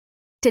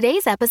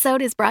Today's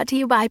episode is brought to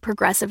you by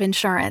Progressive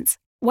Insurance.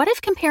 What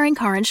if comparing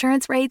car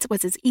insurance rates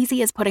was as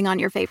easy as putting on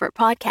your favorite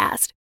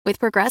podcast? With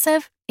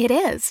Progressive, it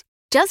is.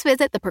 Just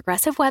visit the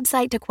Progressive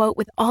website to quote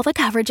with all the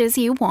coverages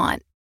you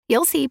want.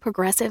 You'll see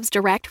Progressive's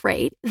direct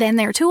rate, then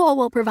their tool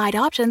will provide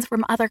options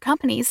from other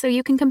companies so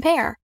you can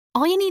compare.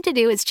 All you need to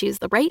do is choose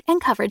the rate and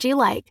coverage you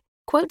like.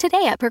 Quote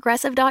today at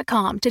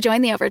Progressive.com to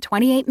join the over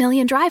 28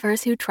 million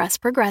drivers who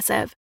trust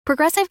Progressive.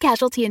 Progressive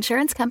Casualty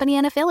Insurance Company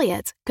and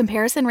Affiliates.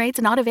 Comparison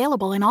rates not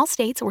available in all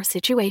states or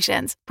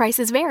situations.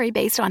 Prices vary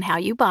based on how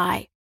you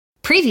buy.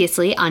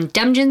 Previously on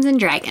Dungeons and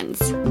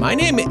Dragons. My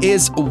name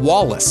is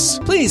Wallace.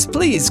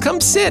 Please,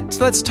 come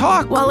sit. Let's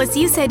talk. Wallace,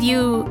 you said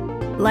you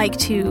like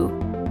to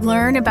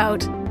learn about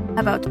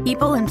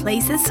people and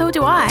places, so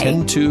do I.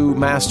 Tend to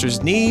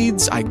master's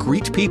needs. I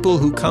greet people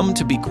who come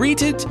to be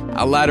greeted.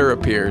 A ladder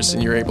appears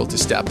and you're able to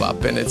step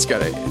up, and it's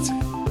like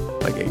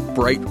a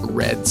bright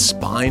red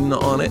spine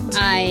on it.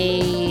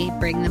 I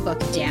bring the book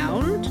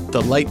down. The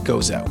light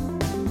goes out.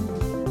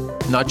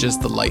 Not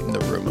just the light in the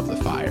room of the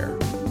fire,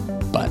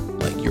 but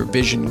like your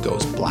vision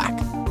goes black.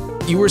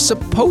 You were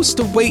supposed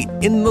to wait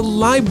in the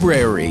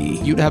library.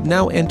 You'd have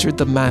now entered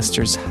the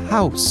master's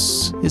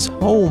house, his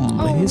home,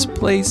 his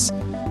place.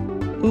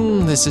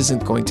 This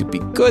isn't going to be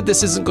good.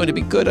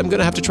 I'm going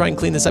to have to try and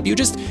clean this up. You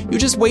just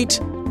wait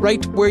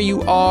right where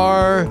you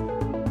are.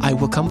 I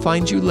will come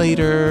find you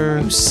later.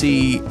 You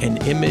see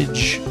an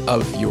image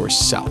of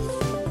yourself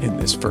in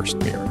this first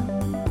mirror.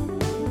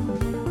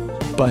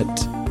 But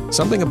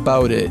something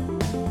about it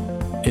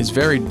is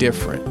very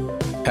different.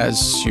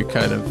 As you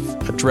kind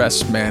of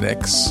address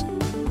Mannix,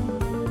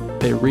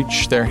 they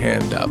reach their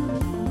hand up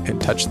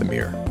and touch the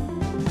mirror.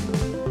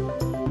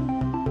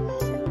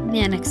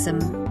 Mannix,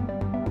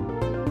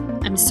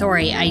 I'm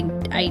sorry. I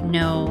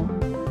know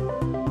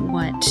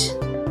what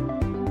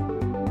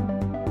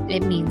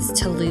it means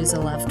to lose a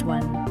loved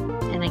one,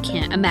 and I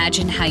can't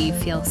imagine how you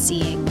feel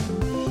seeing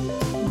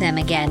them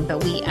again,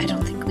 but I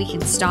don't think we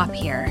can stop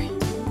here.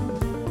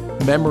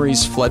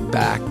 Memories flood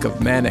back of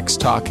Mannix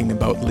talking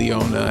about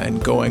Leona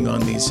and going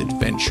on these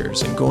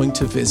adventures and going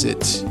to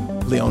visit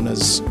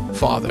Leona's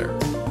father.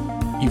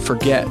 You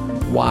forget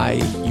why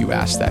you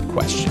asked that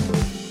question.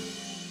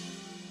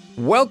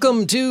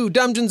 Welcome to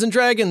Dungeons &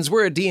 Dragons.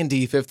 We're a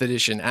D&D 5th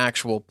edition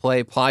actual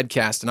play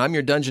podcast, and I'm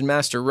your Dungeon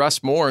Master,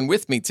 Russ Moore, and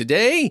with me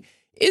today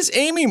is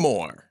Amy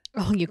Moore.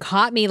 Oh, you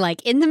caught me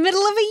like in the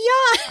middle of a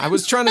yawn. I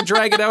was trying to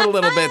drag it out a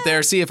little bit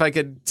there, see if I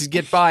could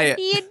get by it.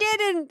 You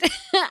didn't.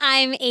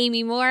 I'm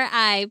Amy Moore.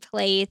 I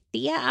play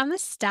Thea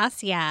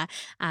Anastasia,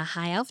 a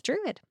high elf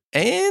druid.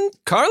 And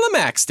Carla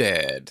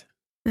Maxted.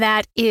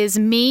 That is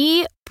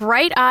me,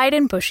 bright-eyed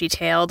and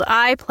bushy-tailed.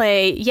 I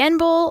play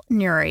Yenbul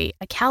Nuri,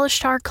 a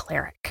Kalishtar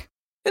cleric.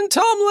 And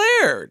Tom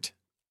Laird.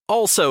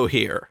 Also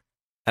here.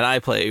 And I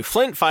play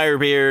Flint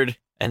Firebeard,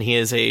 and he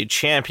is a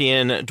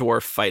champion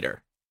dwarf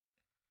fighter.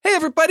 Hey,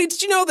 everybody,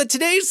 did you know that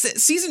today's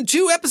season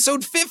 2,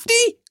 episode 50?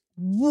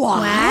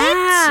 What?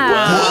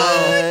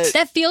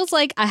 That feels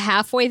like a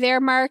halfway there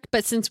mark,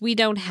 but since we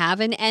don't have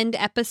an end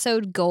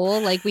episode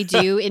goal like we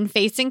do in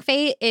Facing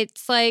Fate,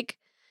 it's like...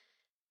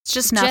 It's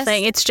just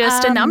nothing. It's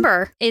just a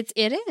number. It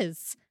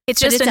is.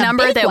 It's just a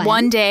number that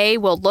one day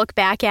we'll look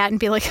back at and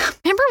be like,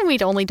 remember when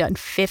we'd only done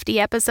 50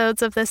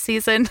 episodes of this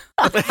season?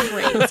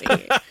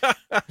 Crazy.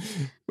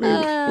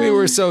 we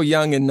were so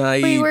young and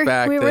naive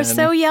back then. We were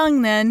so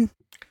young then.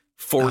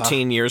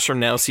 14 years from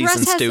now,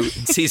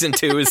 season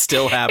 2 is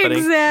still happening.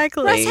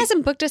 Exactly. Russ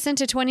hasn't booked us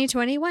into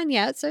 2021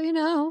 yet, so you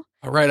know.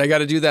 All right, I got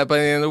to do that by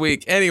the end of the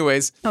week.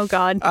 Anyways. Oh,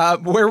 God.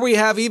 Where we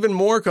have even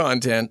more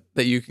content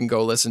that you can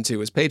go listen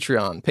to is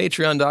Patreon.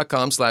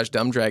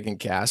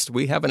 Patreon.com/dumbdragoncast.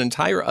 We have an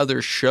entire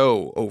other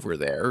show over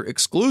there,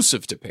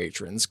 exclusive to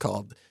patrons,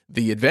 called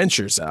The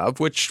Adventures of,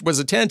 which was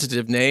a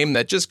tentative name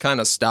that just kind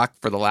of stuck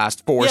for the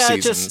last 4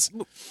 seasons.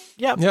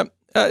 Yep.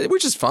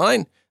 Which is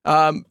fine.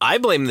 I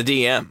blame the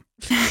DM.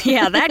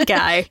 Yeah, that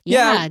guy.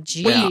 Yeah,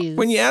 geez.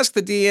 When you ask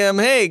the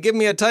DM, hey, give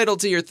me a title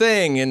to your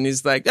thing, and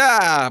he's like,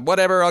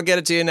 whatever, I'll get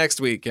it to you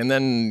next week, and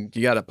then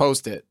you got to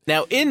post it.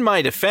 Now, in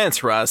my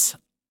defense, Russ,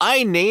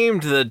 I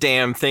named the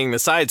damn thing the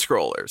Side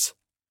Scrollers.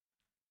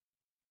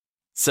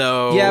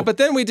 So... Yeah, but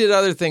then we did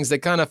other things that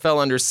kind of fell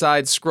under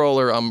Side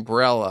Scroller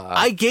umbrella.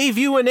 I gave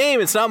you a name.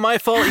 It's not my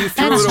fault you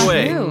threw it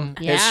away. True.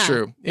 Yeah. It's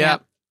true. Yeah.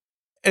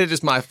 It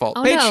is my fault.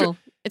 Oh, no.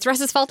 It's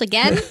Russ's fault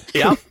again?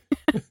 Yep.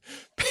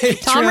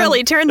 Tom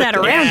really turned that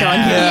around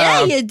on you.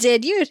 Yeah, you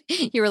did. You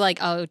were like,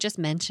 oh, just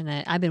mention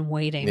it. I've been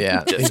waiting.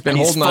 Yeah, he's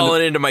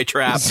fallen into my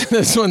trap.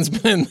 This one's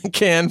been in the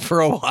can for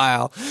a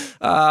while.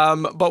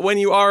 But when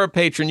you are a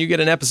patron, you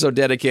get an episode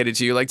dedicated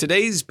to you, like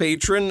today's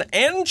patron,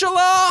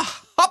 Angela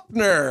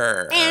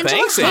Hopner.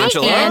 Thanks,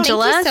 Angela.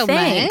 Angela, thank you so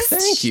thanks. much.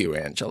 Thank you,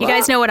 Angela. You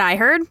guys know what I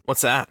heard?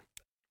 What's that?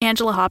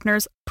 Angela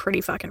Hopner's pretty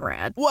fucking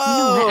rad. Whoa!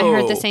 You know what? I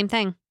heard the same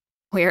thing.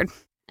 Weird.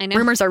 I know.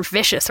 Rumors are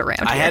vicious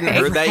around I here. hadn't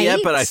heard that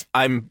yet, but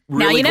I'm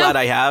really glad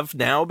I have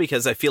now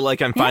because I feel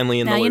like I'm finally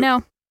in the loop. Now you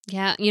know.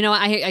 Yeah, you know,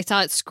 I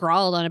saw it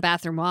scrawled on a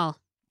bathroom wall.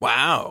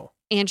 Wow.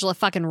 Angela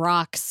fucking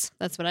rocks.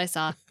 That's what I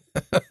saw.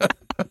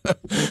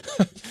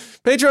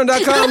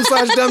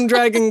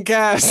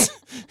 Patreon.com/dumbdragoncast.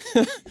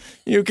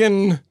 You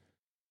can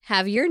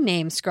have your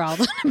name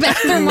scrawled on a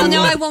bathroom. Well,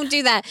 no, I won't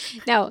do that.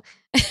 No.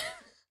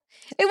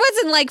 It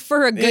wasn't like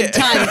for a good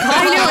time.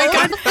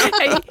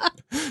 I know.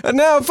 And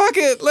now, fuck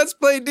it. Let's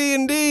play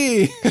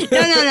D&D. No.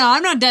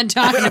 I'm not done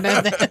talking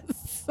about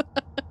this.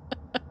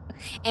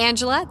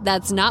 Angela,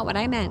 that's not what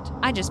I meant.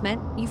 I just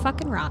meant you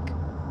fucking rock.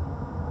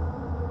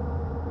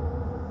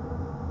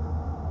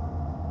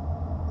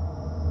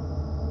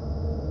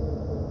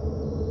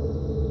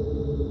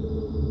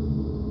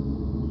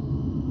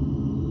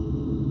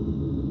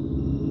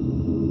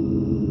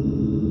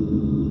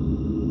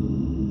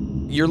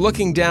 You're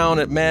looking down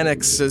at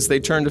Mannix as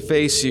they turn to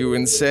face you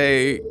and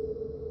say,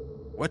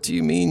 "What do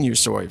you mean you're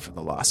sorry for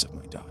the loss of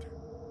my daughter?"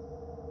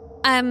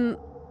 I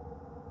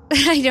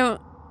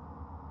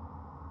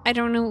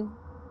don't know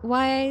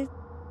why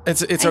I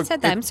said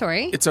that. I'm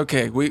sorry. It's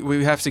okay.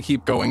 We have to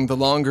keep going. The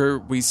longer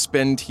we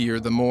spend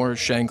here, the more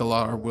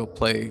Shanghalar will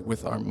play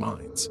with our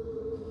minds.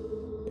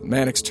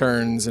 Mannix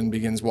turns and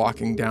begins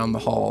walking down the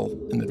hall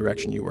in the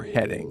direction you were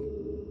heading.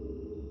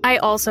 I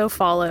also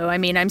follow. I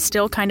mean, I'm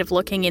still kind of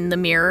looking in the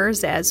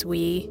mirrors as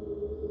we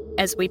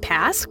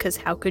pass, because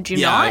how could you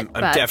not?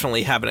 I'm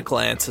definitely having a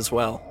glance as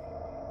well.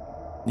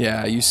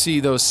 Yeah, you see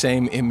those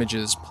same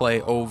images play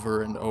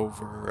over and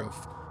over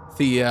of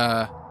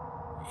Thea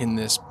in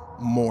this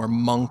more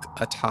monk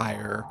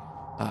attire,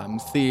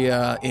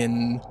 Thea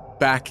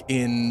back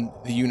in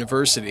the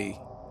university,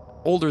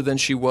 older than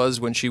she was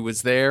when she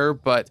was there,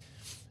 but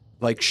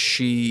like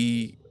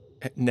she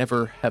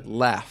never had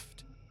left.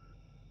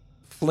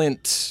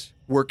 Flint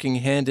working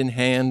hand in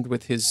hand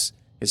with his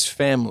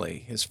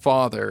family, his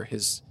father,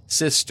 his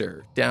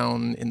sister,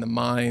 down in the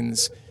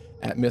mines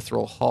at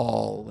Mithril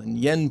Hall, and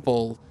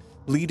Yenbul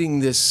leading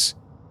this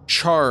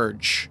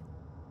charge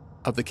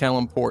of the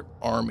Kalimport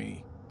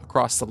army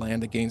across the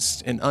land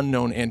against an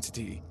unknown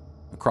entity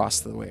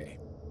across the way.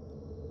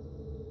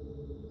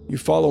 You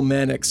follow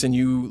Mannix and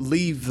you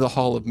leave the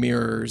Hall of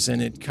Mirrors,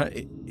 and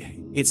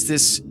it's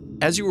this,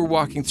 as you were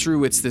walking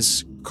through, it's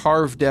this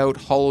carved out,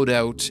 hollowed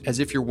out, as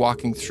if you're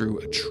walking through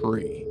a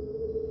tree.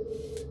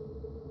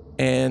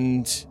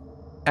 And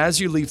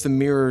as you leave the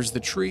mirrors, the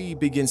tree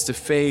begins to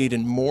fade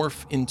and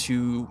morph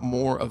into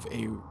more of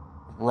a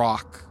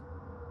rock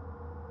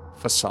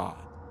facade.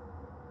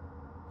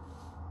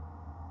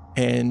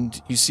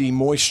 And you see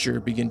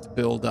moisture begin to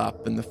build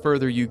up, and the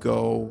further you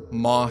go,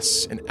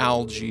 moss and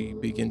algae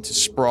begin to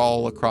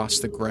sprawl across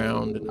the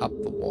ground and up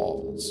the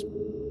walls.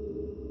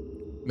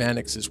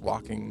 Mannix is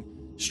walking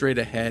straight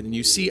ahead, and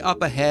you see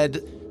up ahead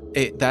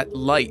that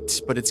light,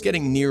 but it's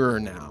getting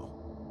nearer now.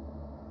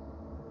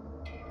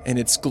 And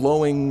it's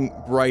glowing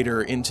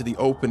brighter into the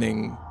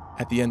opening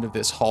at the end of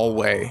this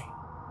hallway.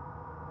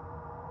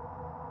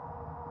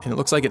 And it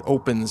looks like it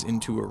opens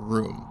into a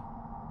room.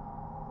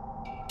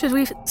 Should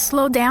we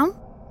slow down?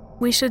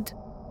 We should...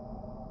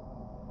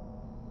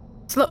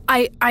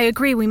 I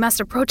agree, we must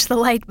approach the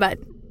light, but...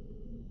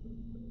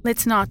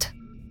 let's not.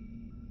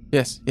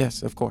 Yes,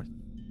 of course.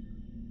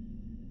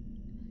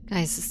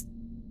 Guys,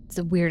 it's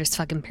the weirdest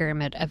fucking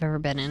pyramid I've ever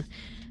been in.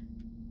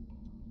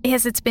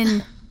 Yes, it's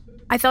been...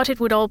 I thought it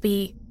would all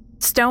be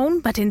stone,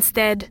 but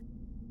instead...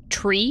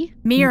 Tree?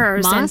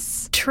 Mirrors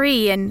Moss? And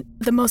tree and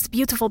the most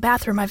beautiful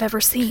bathroom I've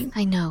ever seen.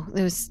 I know.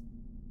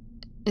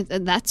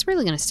 That's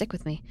really going to stick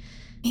with me.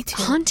 Me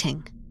too.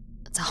 Haunting.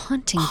 It's a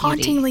haunting beauty.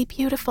 Hauntingly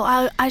beautiful.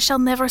 I shall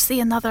never see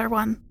another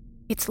one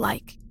it's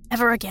like,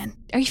 ever again.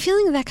 Are you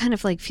feeling that kind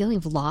of like feeling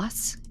of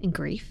loss and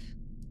grief?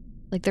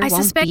 Like there won't be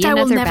another suspect I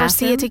will never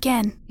see it bathroom?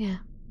 again. Yeah.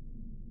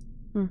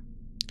 I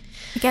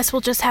guess we'll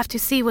just have to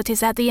see what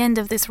is at the end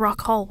of this rock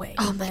hallway.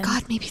 Oh my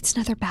god, maybe it's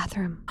another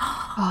bathroom.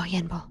 Oh,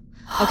 Yenbul.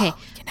 Oh, Okay.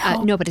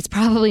 No, but it's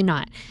probably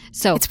not.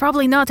 So it's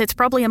probably not. It's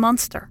probably a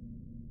monster.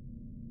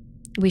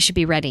 We should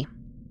be ready.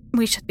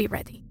 We should be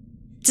ready.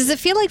 Does it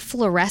feel like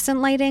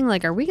fluorescent lighting?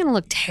 Like, are we going to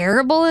look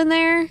terrible in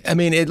there? I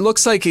mean, it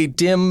looks like a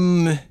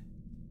dim,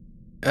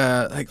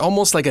 like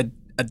almost like a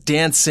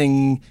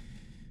dancing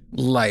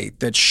light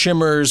that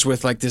shimmers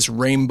with like this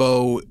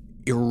rainbow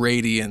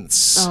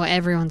irradiance. Oh,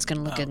 everyone's going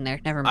to look good in there.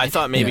 Never mind. I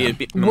thought maybe it'd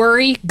be...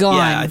 Worry gone.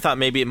 Yeah, I thought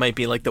maybe it might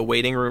be like the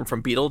waiting room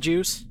from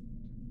Beetlejuice.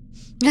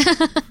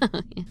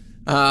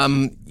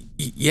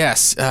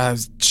 Yes. I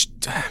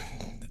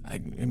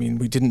mean,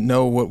 we didn't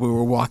know what we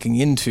were walking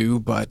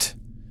into, but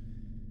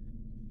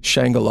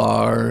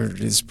Shanghalar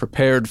is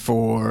prepared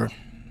for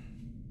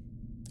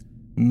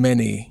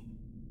many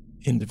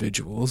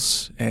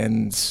individuals,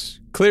 and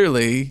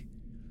clearly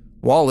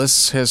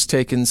Wallace has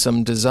taken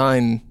some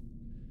design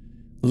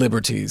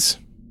liberties.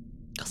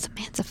 Oh, the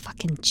man's a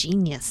fucking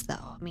genius,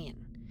 though. I mean...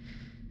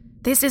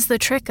 This is the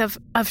trick of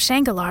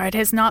Shanghalar. It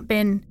has not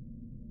been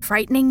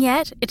frightening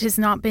yet. It has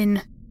not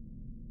been...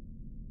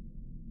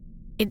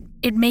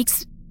 It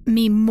makes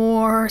me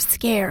more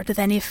scared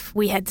than if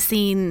we had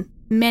seen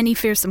many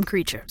fearsome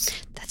creatures.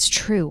 That's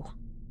true.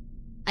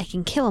 I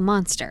can kill a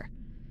monster.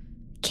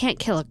 Can't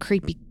kill a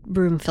creepy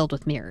room filled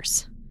with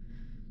mirrors.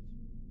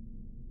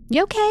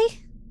 You okay?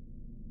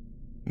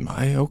 Am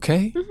I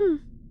okay? Mm-hmm.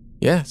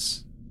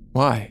 Yes.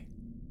 Why?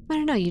 I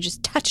don't know. You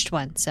just touched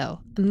one, so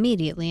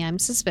immediately I'm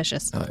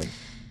suspicious. I'm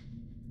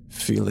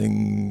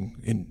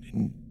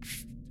feeling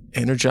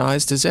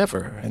energized as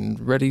ever and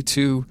ready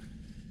to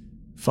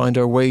find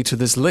our way to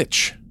this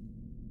lich.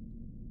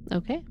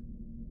 Okay.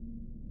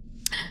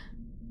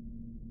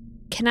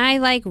 Can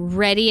I,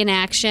 ready in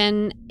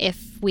action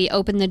if we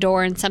open the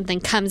door and something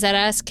comes at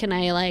us? Can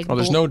I, Oh,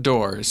 there's no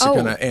door. It's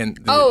going to end.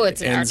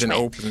 It's an ends and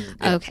archway. opens.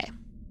 Yeah. Okay.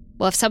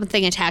 Well, if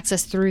something attacks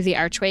us through the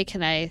archway,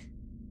 can I,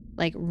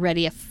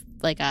 ready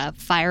a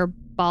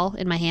fireball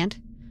in my hand?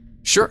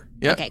 Sure.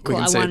 Yeah. Okay, cool. I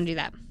want to do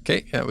that.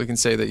 Okay. Yeah, we can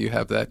say that you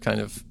have that kind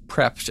of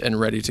prepped and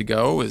ready to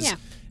go. I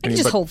can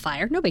just hold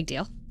fire. No big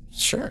deal.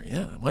 Sure.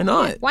 Yeah. Why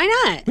not? Why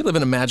not? We live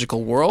in a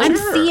magical world. I'm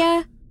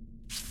Thea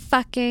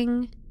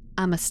fucking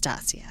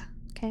Anastasia.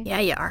 Okay. Yeah,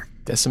 you are.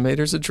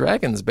 Decimators of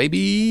dragons,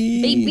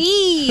 baby.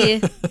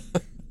 Baby.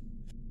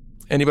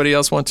 Anybody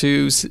else want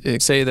to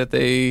say that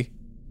they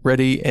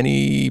ready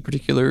any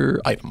particular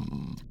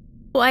item?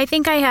 Well, I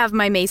think I have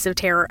my Mace of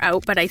Terror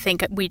out, but I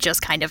think we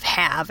just kind of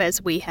have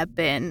as we have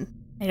been.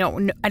 I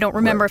don't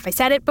remember if I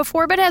said it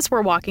before, but as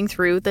we're walking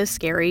through the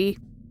scary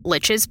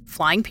lich's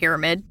flying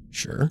pyramid.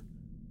 Sure.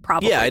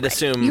 Probably. Yeah, I'd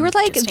assume. You were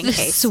just in the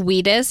case.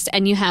 sweetest,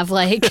 and you have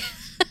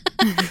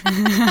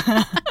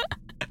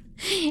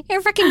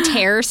your freaking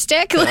terror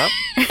stick.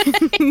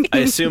 I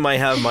assume I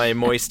have my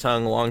moist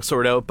tongue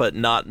longsword out, but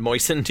not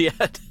moistened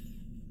yet.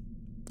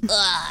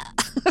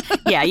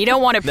 Yeah, you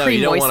don't want to No,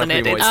 you don't pre-moisten wanna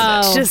it. pre-moisten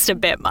It's it. just a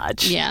bit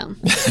much. Yeah.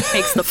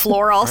 Makes the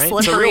floor all Right? It's a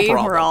real slippery.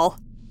 problem. We're all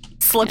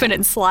slipping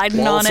and sliding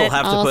We'll on also it.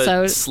 have to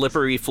Also- put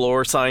slippery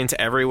floor signs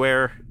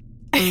everywhere.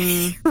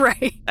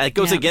 Right. It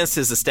goes Yeah. against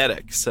his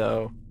aesthetic,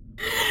 so...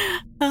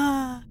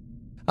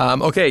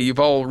 Okay, you've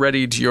all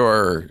readied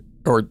your,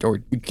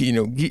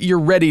 you're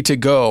ready to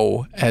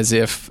go as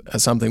if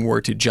something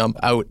were to jump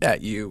out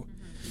at you.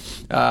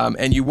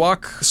 And you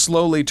walk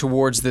slowly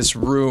towards this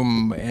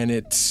room, and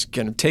it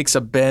kind of takes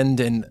a bend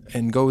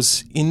and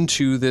goes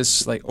into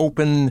this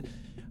open,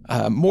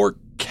 more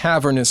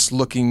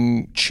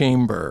cavernous-looking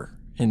chamber.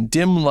 And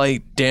dim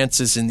light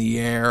dances in the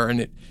air,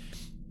 and it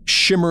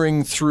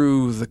shimmering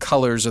through the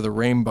colors of the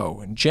rainbow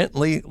and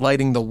gently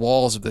lighting the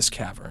walls of this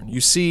cavern.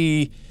 You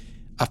see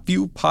a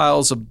few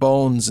piles of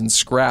bones and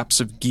scraps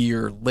of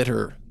gear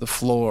litter the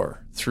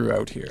floor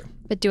throughout here.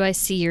 But do I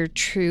see your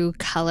true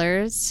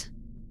colors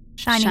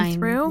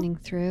Shining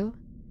through?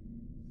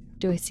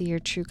 Do I see your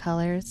true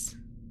colors?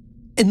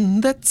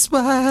 And that's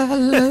why I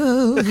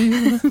love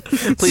you.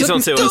 Please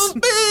don't sue us.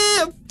 Don't be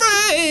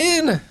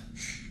afraid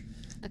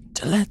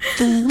to let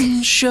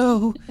them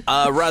show.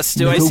 Russ,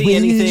 do I No see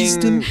anything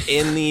wisdom.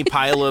 in the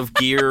pile of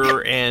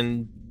gear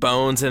and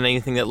bones and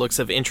anything that looks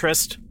of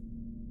interest?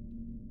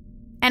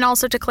 And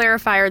also to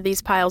clarify, are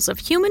these piles of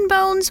human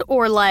bones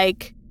or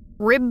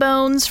rib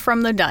bones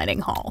from the dining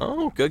hall?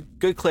 Oh,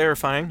 good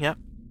clarifying, yeah.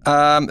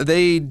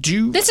 They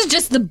do. This is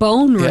just the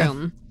bone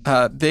room.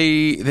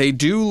 They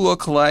do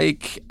look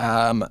like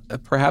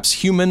perhaps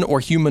human or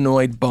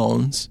humanoid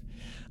bones.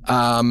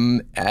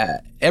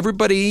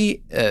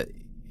 Everybody,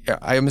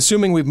 I'm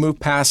assuming we've moved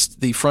past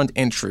the front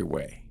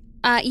entryway.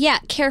 Yeah,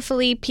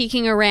 carefully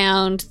peeking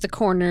around the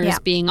corners, Yeah.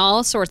 being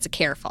all sorts of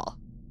careful.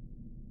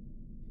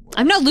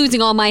 I'm not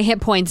losing all my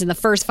hit points in the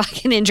first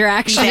fucking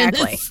interaction.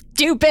 Exactly. This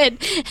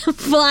stupid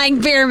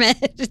flying pyramid.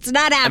 It's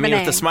not I happening. mean,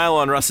 with the smile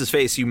on Russ's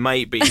face, you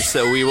might be,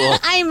 so we will...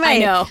 I might. I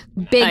know.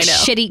 Big I know.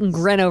 shit-eating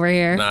grin over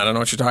here. I don't know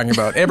what you're talking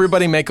about.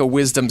 Everybody make a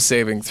wisdom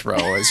saving throw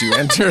as you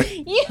enter.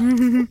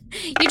 You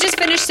just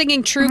finished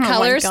singing True my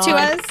Colors to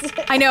God. us.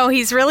 I know,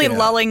 he's really Yeah.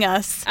 lulling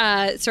us.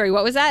 Sorry,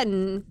 what was that?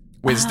 And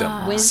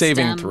Wisdom. Wisdom.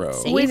 Saving throw.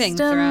 Saving Wisdom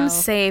throw.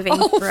 saving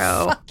Oh,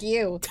 throw. fuck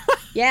you.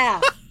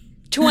 Yeah.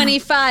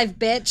 25,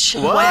 bitch.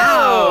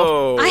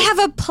 Wow. I have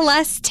a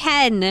plus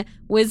 10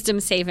 wisdom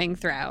saving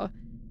throw.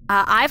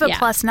 I have a Yeah.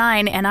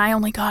 +9, and I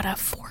only got a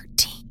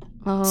 14.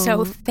 Oh.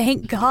 So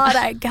thank God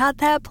I got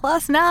that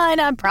 +9.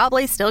 I'm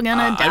probably still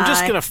gonna die. I'm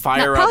just going to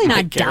fire probably up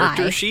my not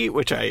character die. sheet,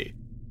 which I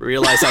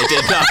realize I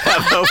did not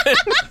have open.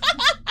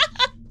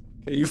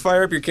 You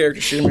fire up your character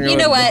sheet. You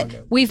know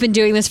what? We've been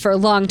doing this for a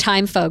long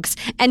time, folks.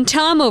 And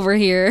Tom over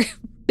here,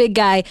 big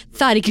guy,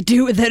 thought he could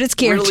do it without his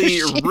character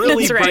sheet.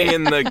 really That's right.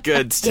 bringing the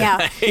goods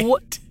Yeah. tonight.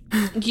 What,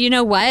 You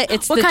know what?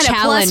 It's what the kind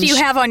challenge. of plus do you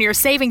have on your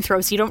saving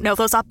throws? You don't know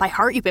those off by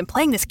heart? You've been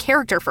playing this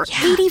character for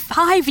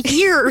 85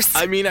 years.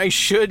 I mean, I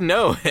should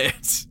know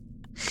it.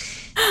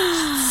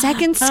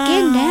 Second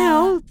skin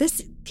now.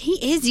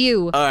 He is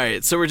you. All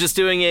right, so we're just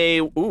doing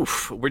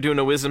we're doing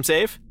a wisdom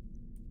save?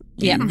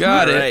 Yeah. You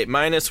got All it. right,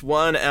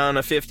 -1 on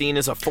a 15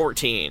 is a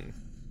 14.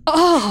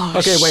 Oh,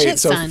 Okay, wait. shit,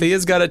 So son.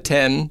 Thea's got a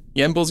 10.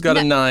 Yembel's got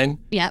a 9.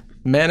 Yep.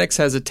 Mannix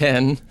has a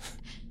 10.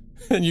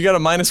 And you got a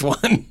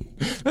 -1.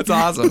 That's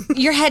awesome.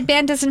 Your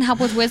headband doesn't help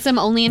with wisdom,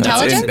 only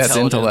intelligence? That's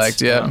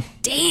intellect, yeah.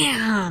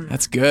 Damn.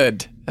 That's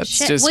good. That's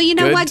Shit. just Well, you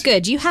know good. what?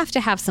 Good. You have to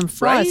have some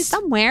flaws Right?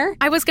 somewhere.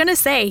 I was going to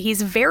say,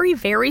 he's very,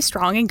 very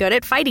strong and good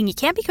at fighting. You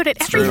can't be good at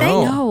true. everything.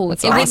 Oh, No,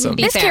 that's it wouldn't awesome.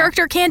 be This fair.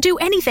 character can't do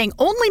anything,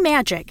 only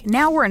magic.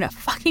 Now we're in a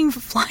fucking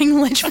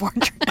flying lich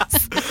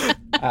fortress.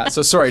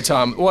 So sorry,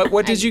 Tom.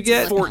 What did you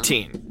get?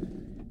 14.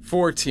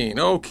 14.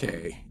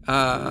 Okay.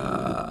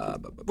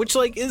 Which,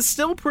 is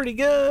still pretty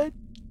good.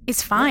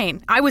 It's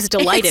fine. I was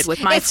delighted with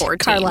my 14,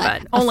 Carla,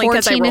 but only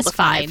because I rolled a 5.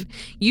 Fine.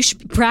 You should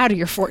be proud of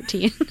your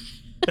 14.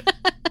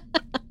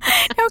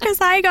 No,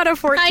 because I got a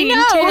 14, I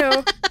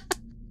know. too.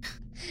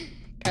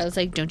 Carla's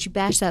like, don't you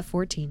bash that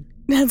 14.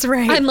 That's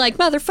right. I'm like,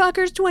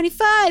 motherfucker's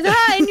 25.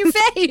 Hi, in your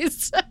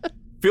face.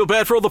 Feel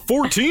bad for all the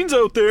 14s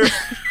out there.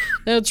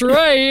 That's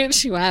right.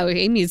 Wow,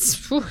 his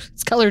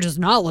color does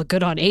not look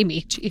good on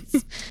Amy.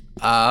 Jeez.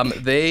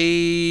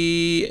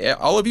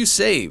 All of you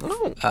save.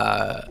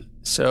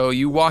 So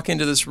you walk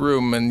into this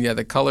room, and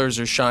the colors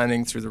are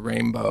shining through the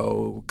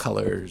rainbow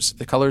colors.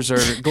 The colors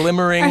are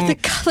glimmering. Are the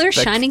colors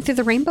shining through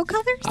the rainbow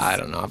colors? I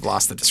don't know. I've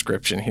lost the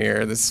description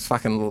here. This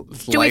fucking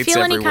lights Do we feel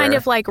everywhere. any kind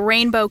of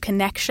rainbow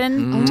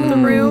connection to the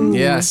room?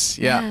 Yes.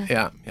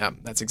 Yeah.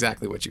 That's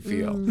exactly what you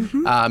feel.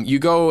 Mm-hmm. You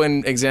go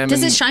and examine.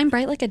 Does it shine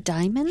bright like a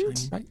diamond?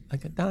 Shine bright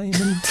like a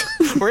diamond.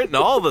 We're in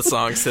all the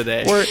songs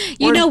today.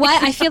 You know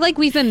what? I feel like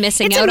we've been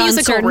missing out on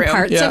certain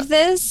parts of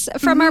this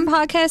from our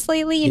podcast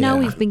lately. You know,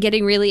 we've been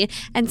getting really...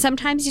 And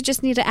sometimes you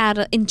just need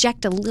to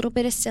inject a little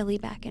bit of silly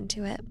back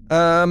into it.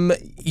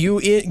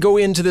 You go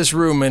into this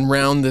room and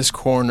round this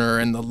corner,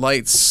 and the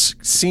lights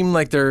seem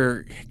like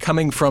they're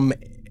coming from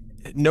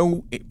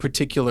no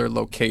particular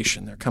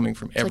location. They're coming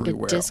from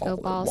everywhere. Like a disco all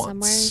ball at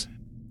once. somewhere?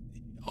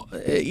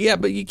 Yeah,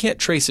 but you can't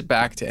trace it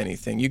back to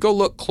anything. You go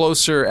look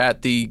closer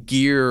at the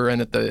gear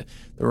and at the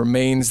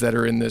remains that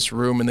are in this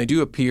room, and they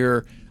do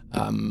appear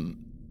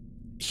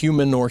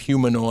human or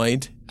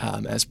humanoid,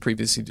 as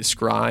previously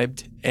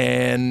described.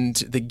 And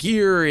the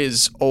gear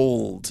is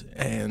old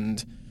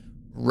and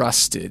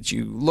rusted.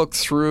 You look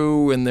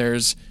through, and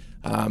there's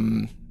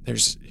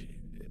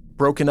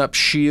broken up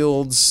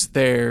shields.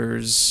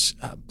 There's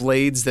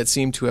blades that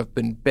seem to have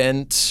been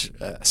bent,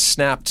 a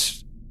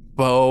snapped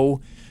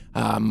bow.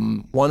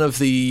 One of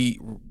the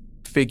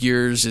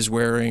figures is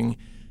wearing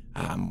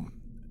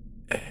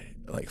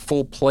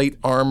full plate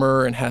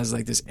armor and has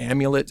this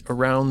amulet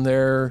around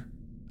their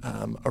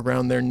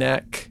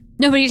neck.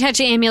 Nobody touch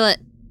the amulet.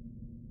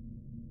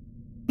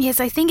 Yes,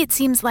 I think it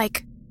seems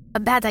like a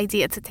bad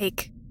idea to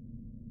take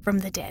from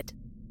the dead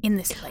in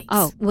this place.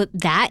 Oh, well,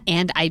 that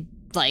and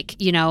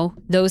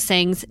those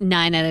things,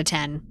 9 out of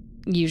 10,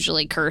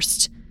 usually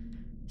cursed.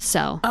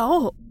 So.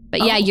 Oh.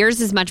 But yeah,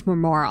 yours is much more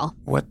moral.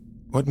 What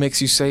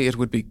makes you say it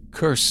would be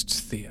cursed,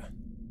 Thea?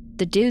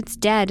 The dude's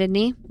dead, isn't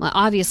he? Well,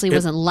 obviously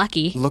wasn't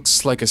lucky.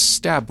 Looks like a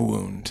stab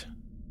wound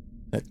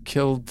that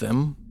killed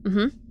them.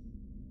 Mm-hmm.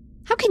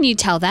 How can you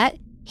tell that?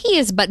 He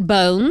is but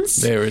bones.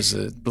 There is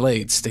a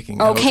blade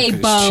sticking out of his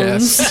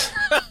bones. chest.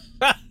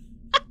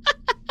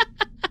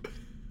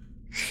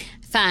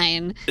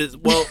 Fine.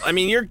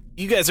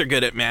 You guys are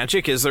good at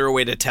magic. Is there a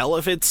way to tell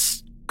if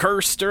it's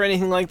cursed or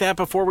anything like that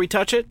before we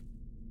touch it?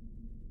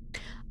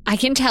 I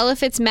can tell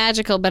if it's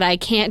magical, but I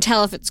can't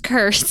tell if it's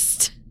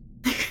cursed.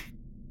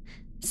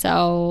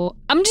 So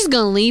I'm just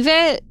going to leave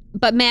it.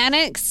 But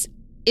Mannix,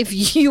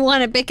 if you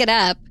want to pick it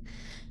up,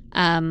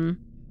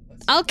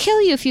 I'll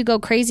kill you if you go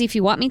crazy if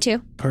you want me to.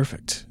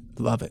 Perfect.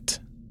 Love it.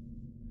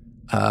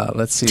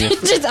 Let's see.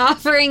 Just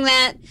offering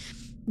that,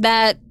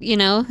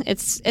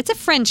 it's a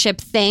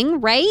friendship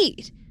thing,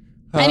 right?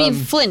 I mean,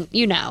 Flint,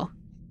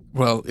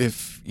 Well,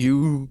 if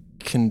you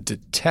can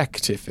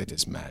detect if it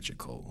is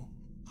magical,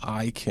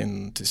 I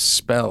can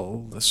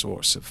dispel the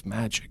source of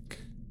magic.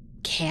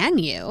 Can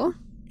you?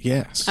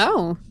 Yes.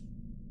 Oh.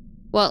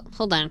 Well,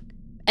 hold on.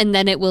 And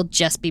then it will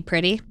just be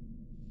pretty?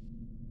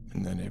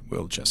 And then it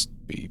will just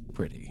be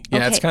pretty. Yeah,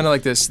 okay. It's kind of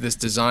like this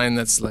design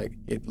that's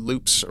it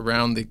loops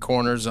around the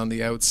corners on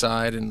the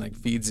outside and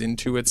feeds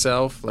into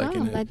itself.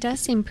 That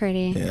does seem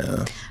pretty.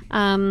 Yeah.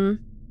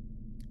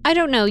 I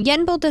don't know.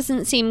 Yenbul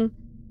doesn't seem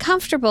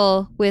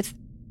comfortable with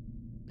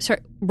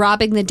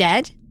robbing the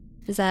dead.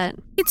 Is that...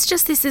 It's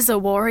just this is a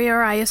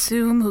warrior, I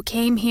assume, who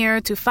came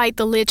here to fight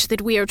the lich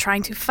that we are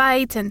trying to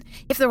fight, and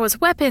if there was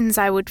weapons,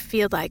 I would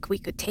feel like we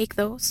could take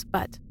those,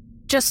 but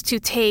just to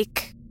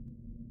take...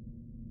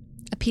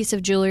 A piece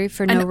of jewelry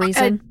for no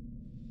reason?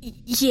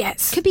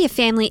 Yes. Could be a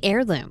family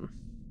heirloom.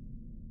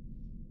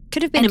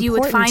 Could have been important. And you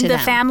would find the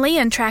family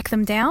and track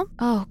them down?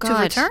 Oh, God.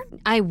 To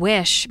return? I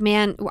wish.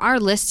 Man,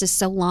 our list is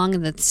so long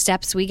and the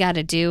steps we got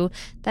to do,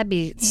 that'd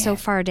be so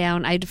far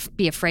down. I'd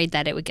be afraid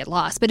that it would get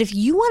lost. But if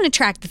you want to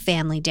track the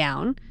family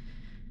down,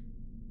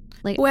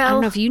 I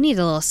don't know if you need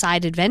a little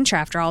side adventure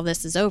after all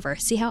this is over.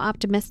 See how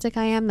optimistic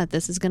I am that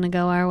this is going to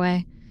go our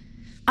way?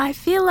 I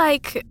feel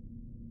like...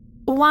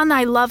 1,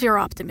 I love your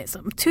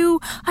optimism. 2,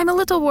 I'm a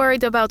little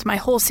worried about my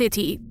whole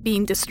city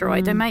being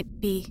destroyed. I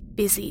might be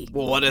busy.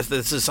 Well, what if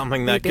this is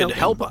something that could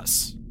help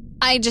us?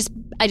 I just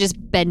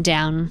bend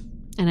down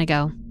and I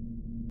go,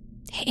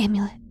 "Hey,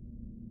 amulet,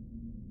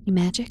 you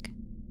magic?"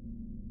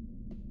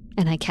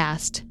 And I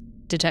cast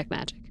Detect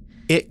Magic.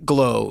 It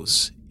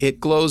glows. It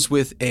glows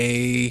with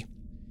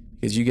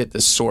because you get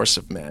the source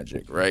of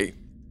magic, right?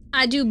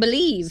 I do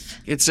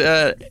believe. It's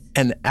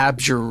an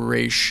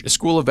abjuration, a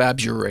school of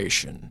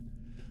abjuration.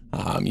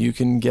 You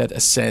can get a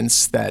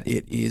sense that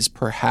it is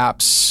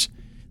perhaps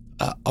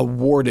a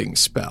warding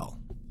spell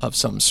of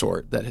some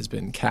sort that has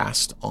been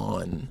cast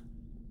on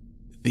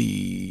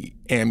the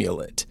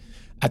amulet.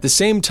 At the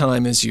same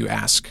time as you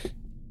ask,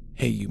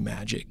 "Hey, you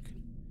magic,"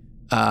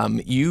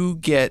 you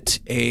get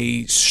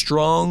a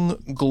strong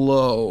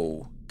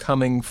glow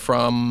coming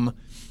from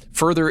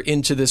further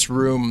into this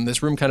room.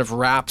 This room kind of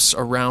wraps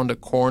around a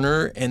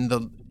corner, and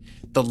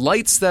the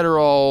lights that are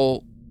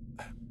all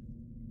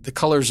the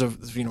colors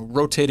of,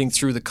 rotating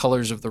through the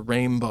colors of the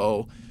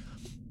rainbow.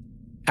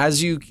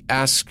 As you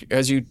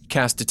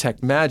cast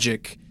Detect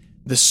Magic,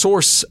 the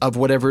source of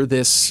whatever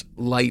this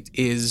light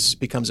is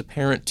becomes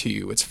apparent to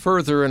you. It's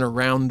further and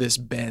around this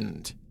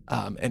bend,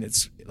 and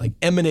it's like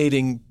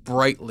emanating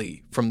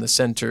brightly from the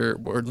center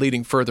or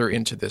leading further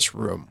into this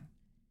room.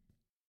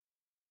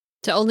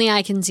 So only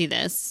I can see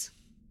this.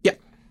 Yeah.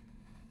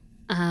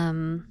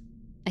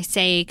 I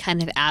say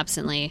kind of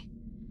absently,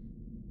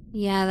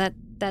 yeah,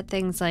 that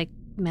thing's like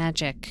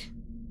magic.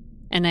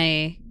 And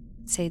I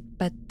say,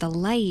 but the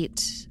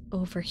light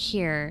over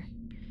here.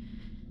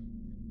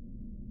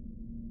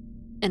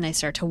 And I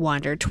start to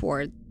wander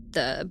toward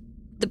the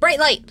bright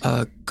light.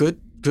 Good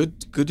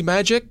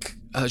magic?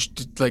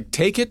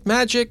 Take it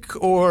magic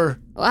or?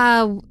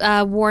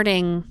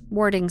 Warding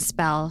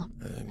spell.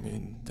 I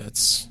mean,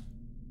 that's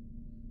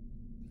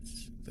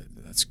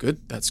good.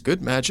 That's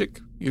good magic,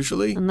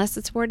 usually. Unless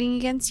it's warding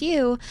against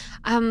you.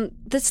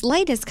 This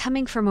light is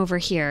coming from over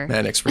here.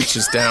 Mannix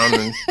reaches down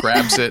and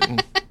grabs it,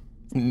 and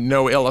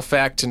no ill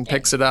effect, and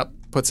picks it up,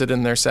 puts it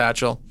in their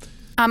satchel.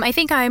 I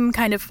think I'm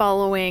kind of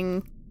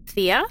following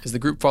Thea. As the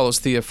group follows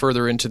Thea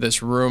further into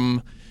this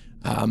room,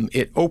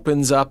 it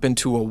opens up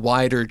into a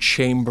wider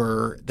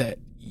chamber that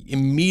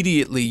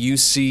immediately you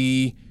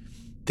see,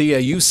 Thea,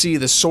 you see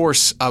the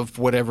source of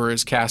whatever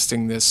is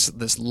casting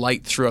this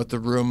light throughout the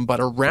room, but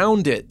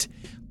around it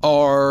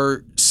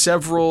are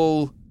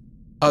several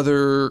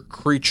other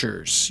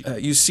creatures.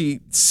 You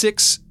see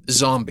 6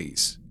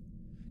 zombies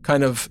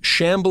kind of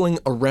shambling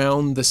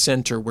around the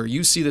center. Where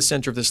you see the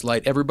center of this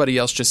light, everybody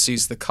else just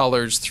sees the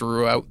colors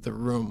throughout the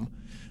room.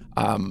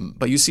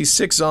 But you see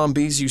 6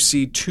 zombies. You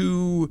see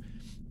 2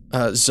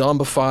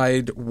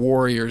 zombified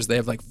warriors. They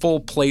have like full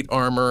plate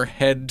armor,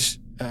 head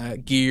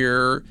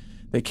gear.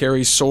 They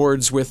carry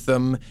swords with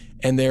them.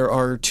 And there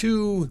are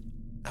 2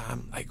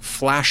 like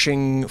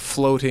flashing,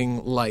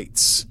 floating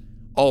lights,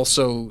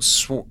 also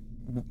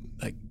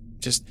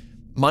just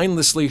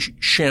mindlessly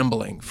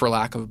shambling, for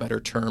lack of a better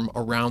term,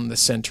 around the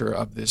center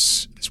of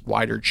this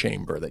wider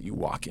chamber that you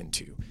walk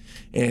into.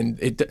 And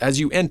as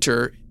you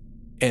enter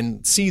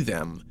and see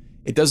them,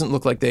 it doesn't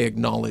look like they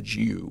acknowledge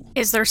you.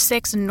 Is there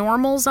 6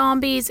 normal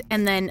zombies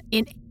and then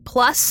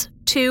plus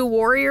 2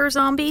 warrior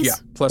zombies? Yeah,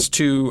 plus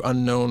 2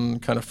 unknown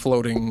kind of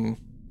floating,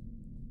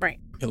 right,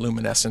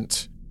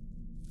 illuminescent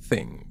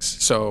things.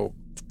 So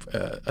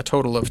a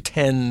total of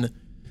 10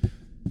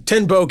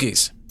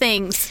 bogeys.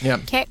 Things. Yeah.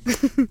 Okay.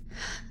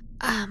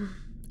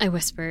 I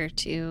whisper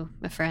to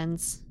my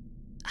friends,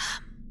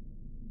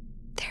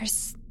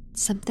 there's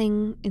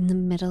something in the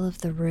middle of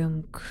the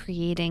room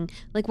creating,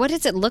 like, what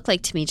does it look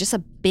like to me? Just a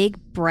big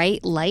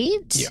bright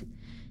light? Yeah.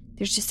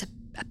 There's just a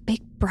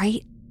big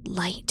bright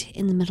light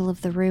in the middle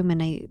of the room,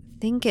 and I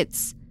think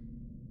it's,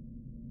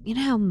 you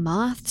know how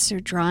moths are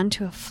drawn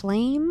to a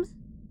flame?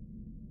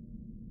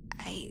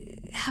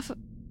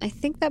 I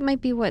think that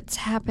might be what's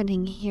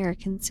happening here,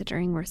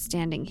 considering we're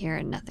standing here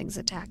and nothing's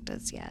attacked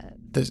us yet.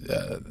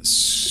 The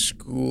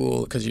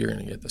school, because you're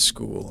going to get the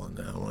school on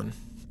that one.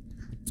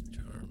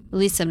 At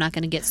least I'm not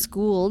going to get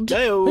schooled.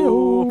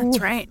 Hey-o. That's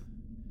right.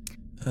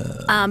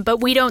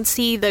 But we don't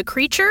see the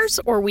creatures,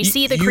 or we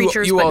see the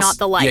creatures but not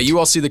the light? Yeah, you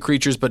all see the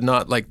creatures, but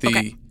not like the...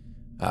 Okay.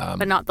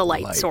 But not the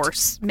light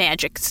source,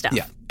 magic stuff.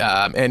 Yeah,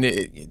 and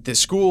the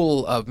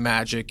school of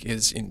magic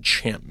is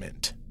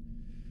enchantment.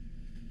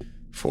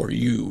 For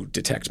you,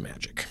 detect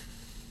magic.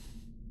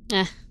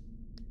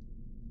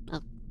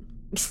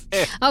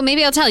 Oh,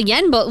 maybe I'll tell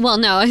Yen, but, well,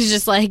 no, it's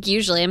just like,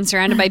 usually I'm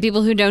surrounded by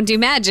people who don't do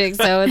magic,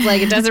 so it's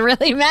like, it doesn't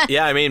really matter.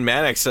 Yeah, I mean,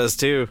 Mannix says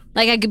too.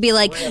 Like, I could be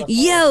like,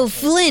 yo,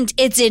 Flint,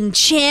 it's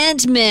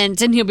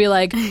enchantment, and he'll be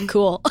like,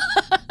 cool.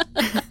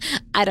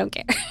 I don't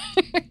care.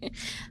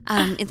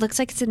 It looks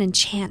like it's an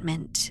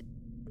enchantment.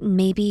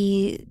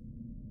 Maybe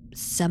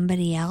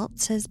somebody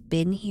else has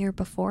been here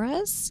before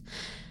us,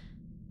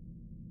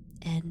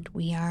 and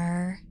we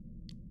are,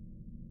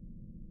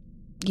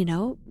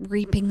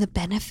 reaping the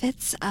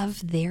benefits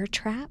of their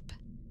trap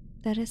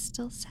that is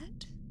still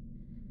set.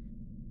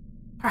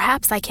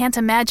 Perhaps I can't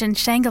imagine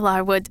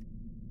Shangela would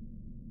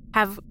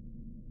have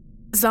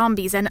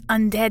zombies and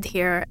undead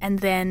here and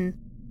then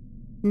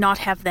not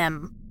have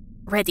them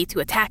ready to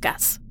attack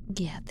us.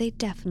 Yeah, they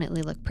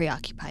definitely look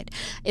preoccupied.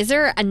 Is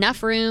there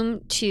enough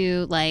room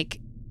to,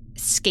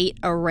 skate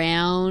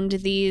around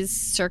these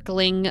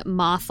circling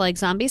moth-like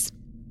zombies?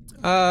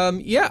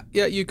 Yeah,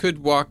 you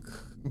could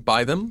walk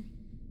by them.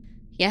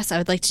 Yes, I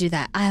would like to do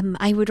that.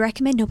 I would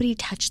recommend nobody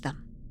touch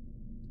them.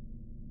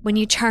 When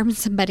you charm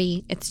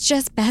somebody, it's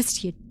just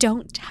best you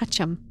don't touch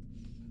them.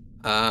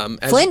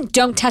 Flint,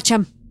 don't touch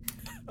them.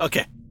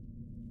 Okay.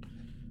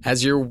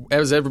 As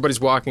everybody's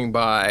walking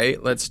by,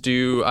 let's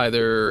do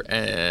either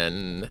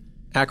an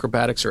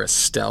acrobatics or a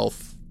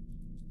stealth.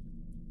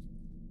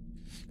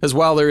 Because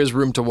while there is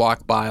room to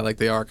walk by, like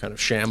they are kind of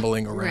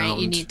shambling around. Right,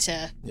 you need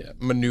to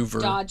maneuver.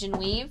 Dodge and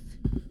weave.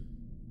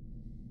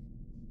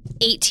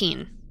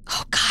 18.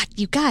 Oh, God,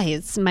 you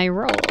guys, my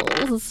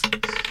rolls.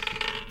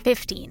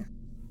 15.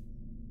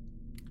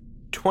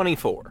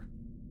 24.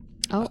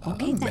 Oh,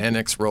 okay.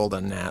 Mannix rolled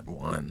a nat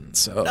 1,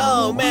 so...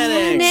 Oh,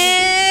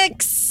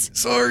 Mannix!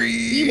 Sorry!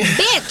 You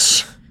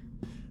bitch!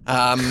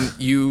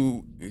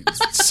 You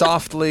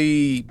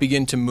softly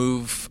begin to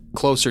move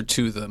closer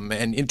to them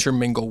and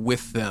intermingle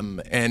with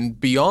them, and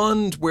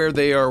beyond where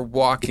they are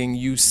walking,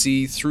 you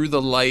see through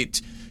the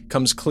light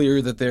comes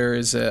clear that there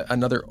is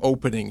another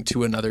opening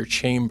to another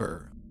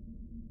chamber.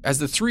 As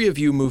the three of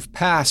you move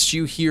past,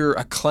 you hear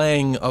a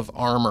clang of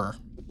armor.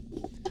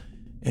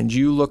 And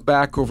you look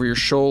back over your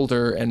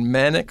shoulder, and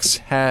Mannix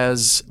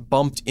has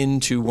bumped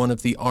into one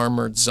of the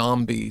armored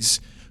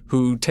zombies,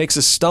 who takes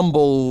a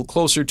stumble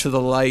closer to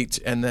the light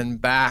and then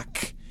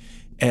back.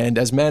 And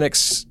as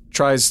Mannix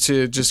tries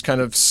to just kind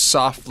of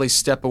softly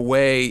step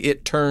away,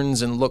 it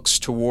turns and looks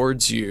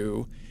towards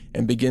you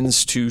and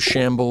begins to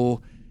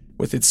shamble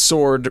with its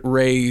sword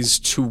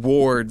raised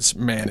towards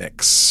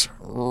Mannix.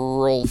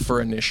 Roll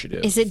for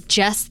initiative. Is it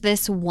just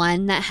this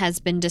one that has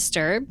been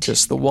disturbed?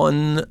 Just the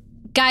one.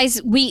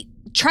 Guys, we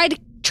try to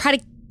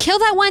kill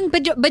that one,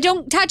 but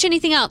don't touch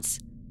anything else.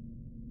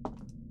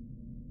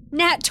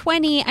 Nat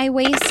 20, I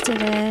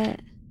wasted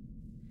it.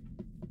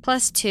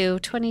 Plus 2,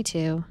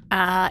 22.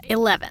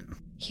 11.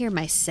 Hear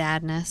my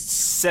sadness.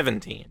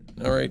 17.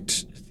 All right,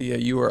 Thea,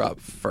 you are up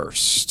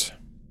first.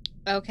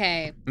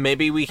 Okay.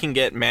 Maybe we can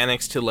get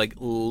Mannix to, like,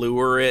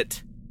 lure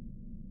it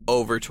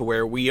over to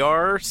where we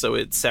are so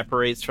it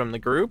separates from the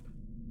group.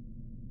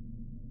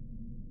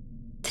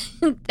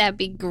 That'd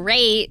be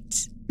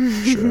great.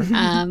 Sure.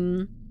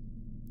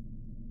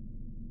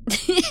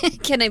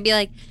 Can I be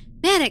like,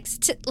 Mannix,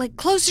 like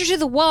closer to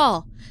the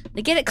wall?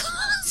 Like, get it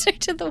closer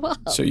to the wall.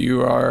 So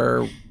you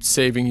are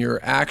saving your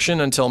action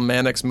until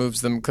Mannix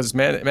moves them, because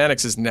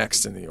Mannix is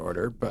next in the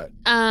order, but...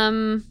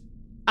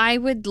 I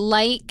would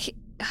like...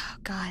 Oh,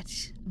 God.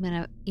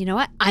 You know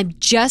what? I'm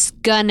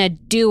just gonna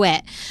do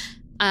it.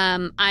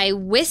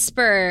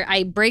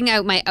 I bring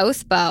out my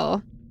oath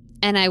bow,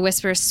 and I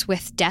whisper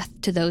swift death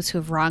to those who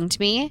have wronged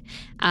me,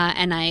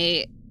 and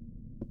I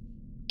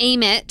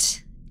aim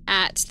it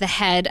at the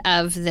head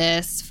of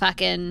this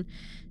fucking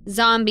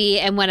zombie,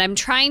 and what I'm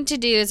trying to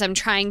do is I'm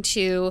trying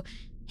to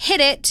hit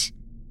it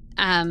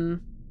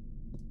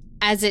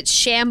as it's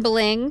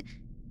shambling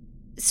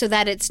so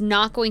that it's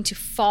not going to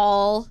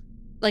fall.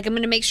 Like, I'm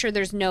going to make sure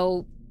there's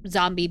no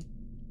zombie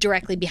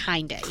directly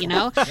behind it, you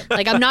know?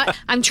 Like,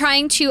 I'm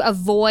trying to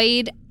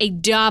avoid a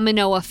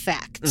domino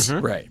effect.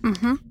 Mm-hmm. Right.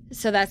 Mm-hmm.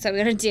 So that's what I'm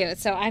going to do.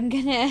 So I'm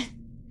going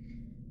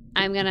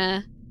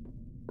to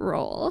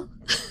roll.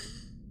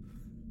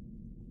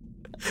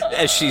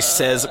 As she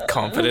says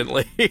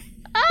confidently.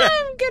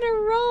 I'm gonna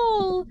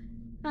roll.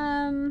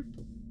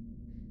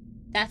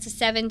 That's a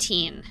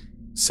 17.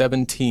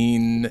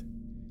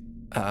 17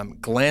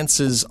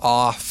 glances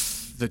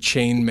off the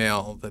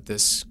chainmail that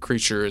this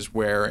creature is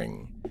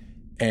wearing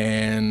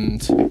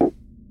and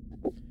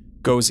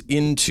goes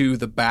into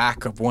the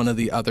back of one of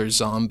the other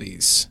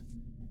zombies.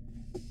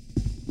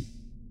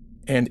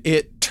 And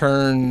it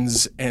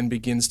turns and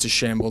begins to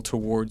shamble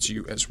towards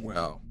you as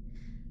well.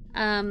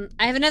 I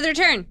have another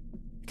turn.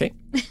 Okay.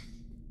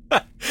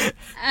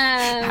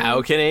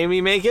 How can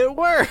Amy make it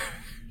work?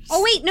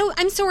 Oh wait, no,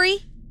 I'm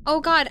sorry.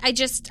 Oh God, I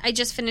just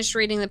finished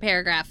reading the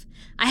paragraph.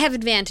 I have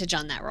advantage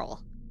on that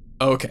roll.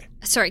 Okay.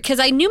 Sorry, because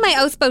I knew my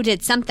oath bow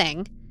did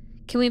something.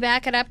 Can we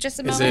back it up just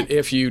a moment? Is it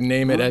if you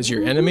name it as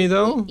your enemy,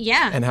 though?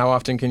 Yeah. And how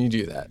often can you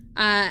do that?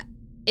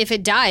 If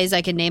it dies,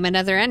 I can name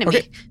another enemy.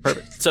 Okay,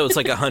 perfect. So it's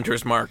like a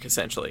hunter's mark,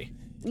 essentially.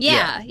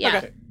 Yeah.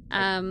 Okay.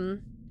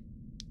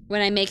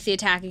 When I make the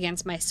attack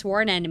against my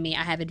sworn enemy,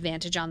 I have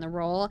advantage on the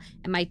roll,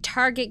 and my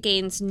target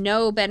gains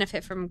no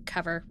benefit from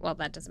cover. Well,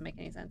 that doesn't make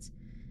any sense.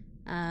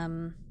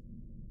 And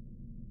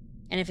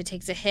if it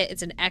takes a hit,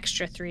 it's an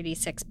extra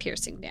 3d6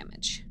 piercing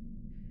damage.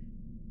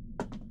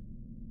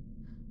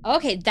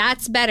 Okay,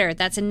 that's better.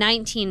 That's a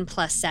 19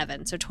 plus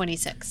 7, so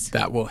 26.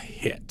 That will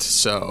hit.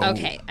 So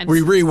okay,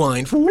 we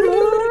rewind.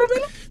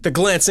 The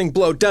glancing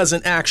blow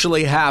doesn't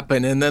actually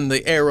happen, and then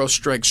the arrow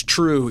strikes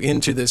true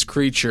into this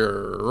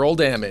creature. Roll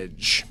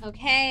damage.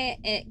 Okay,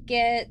 it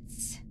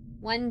gets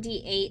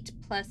 1d8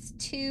 plus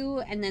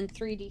 2, and then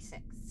 3d6.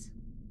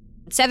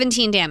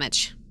 17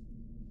 damage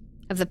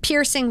of the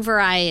piercing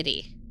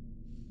variety.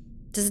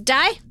 Does it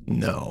die?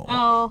 No.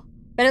 Oh,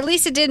 but at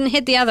least it didn't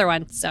hit the other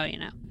one, so you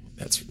know.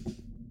 That's...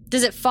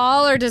 Does it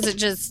fall, or does it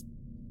just...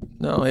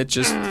 No, it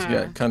just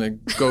kind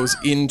of goes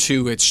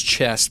into its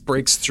chest,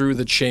 breaks through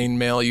the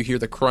chainmail. You hear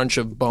the crunch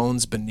of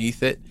bones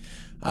beneath it,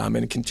 and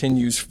it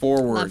continues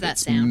forward. Love that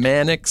it's sound.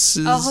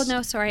 Mannix's... Oh,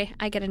 no, sorry.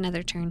 I get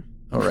another turn.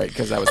 All right,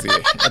 because that was the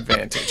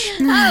advantage.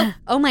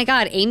 Oh, my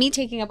God. Amy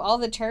taking up all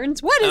the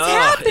turns? What is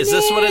happening? Is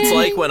this what it's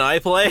like when I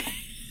play?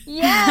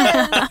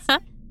 Yes.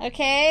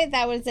 Okay,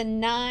 that was a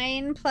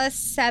 9 plus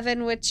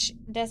 7, which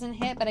doesn't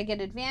hit, but I get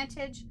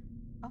advantage.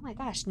 Oh my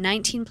gosh,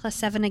 19 plus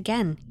 7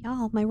 again.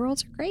 Y'all, my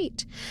rolls are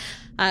great.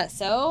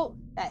 So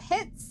that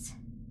hits.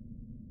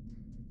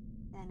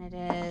 And it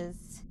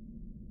is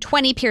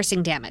 20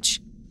 piercing damage.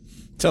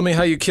 Tell me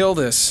how you kill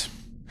this.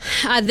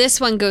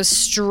 This one goes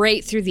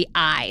straight through the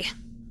eye.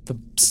 The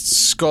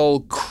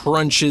skull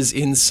crunches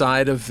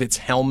inside of its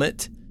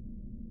helmet.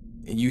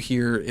 And you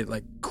hear it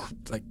like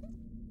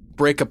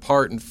break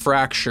apart and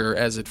fracture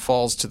as it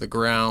falls to the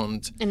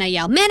ground. And I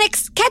yell,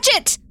 Mannix, catch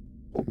it!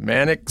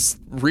 Mannix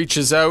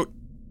reaches out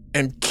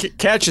and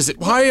catches it.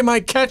 Why am I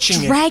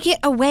catching it? Drag it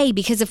away,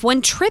 because if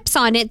one trips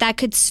on it, that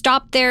could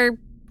stop their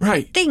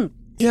thing.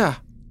 Yeah,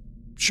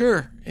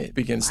 sure. It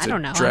begins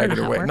to drag it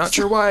away. Not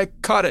sure why I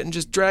caught it and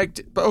just dragged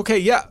it. But okay,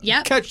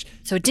 yeah. Catch.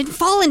 So it didn't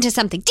fall into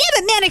something.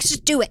 Damn it, Mannix,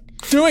 just do it.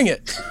 Doing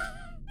it.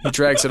 He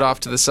drags it off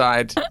to the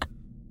side.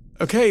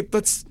 Okay,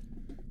 that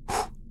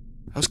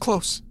was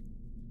close.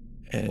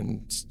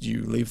 And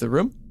you leave the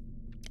room?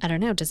 I don't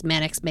know. Does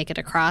Mannix make it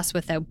across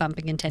without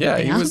bumping into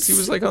anything else? He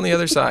was like on the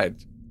other side.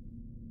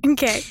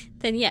 Okay.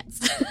 Then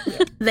yes.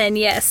 Then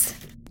yes.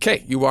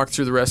 Okay, you walk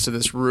through the rest of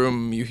this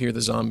room. You hear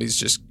the zombies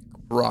just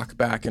rock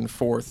back and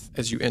forth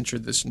as you enter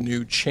this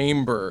new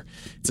chamber.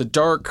 It's a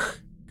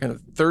dark, kind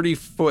of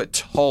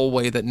 30-foot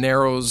hallway that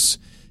narrows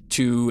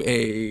to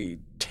a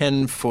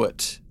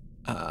 10-foot,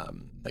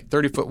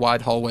 30-foot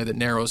wide hallway that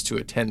narrows to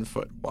a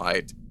 10-foot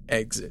wide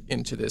exit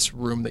into this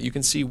room that you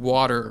can see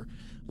water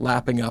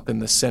lapping up in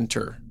the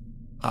center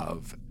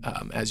of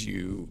as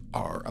you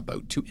are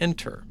about to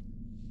enter.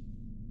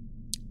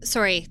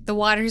 Sorry, the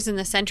water's in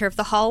the center of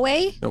the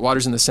hallway? The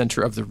water's in the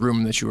center of the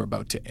room that you are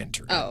about to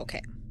enter. Oh,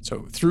 okay.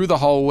 So through the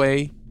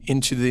hallway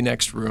into the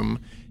next room,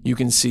 you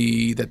can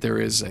see that there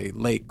is a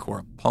lake or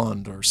a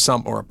pond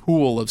or a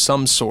pool of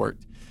some sort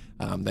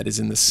that is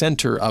in the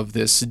center of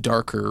this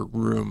darker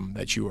room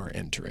that you are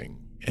entering.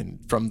 And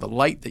from the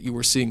light that you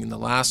were seeing in the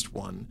last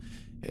one,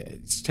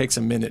 it takes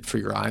a minute for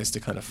your eyes to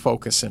kind of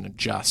focus and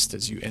adjust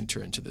as you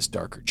enter into this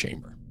darker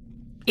chamber.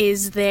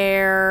 Is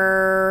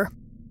there,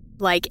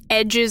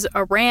 edges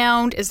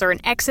around? Is there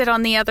an exit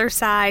on the other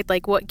side?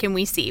 What can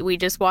we see? We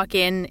just walk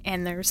in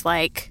and there's,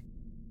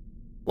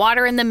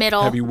 water in the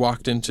middle. Have you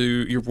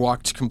you've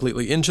walked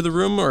completely into the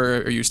room,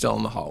 or are you still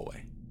in the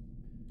hallway?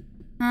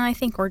 I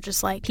think we're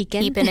just,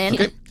 peeping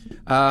in.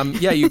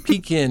 Okay. You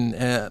peek in,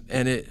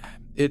 and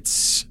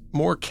it's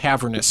more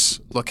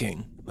cavernous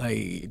looking,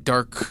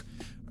 dark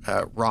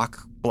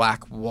rock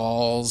black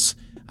walls.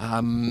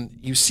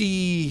 You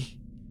see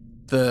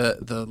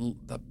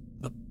the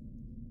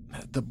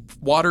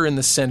water in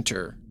the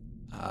center,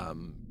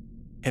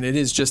 and it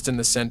is just in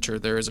the center.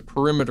 There is a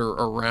perimeter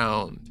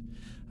around,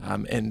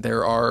 and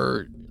there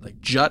are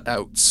jut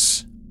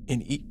outs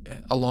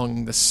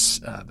along the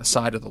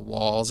side of the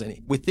walls,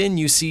 and within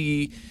you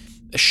see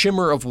a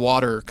shimmer of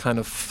water kind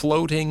of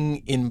floating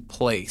in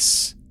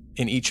place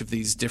in each of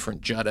these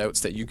different jut outs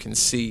that you can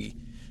see.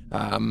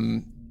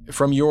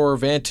 From your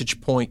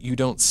vantage point, you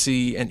don't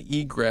see an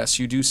egress.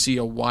 You do see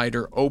a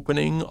wider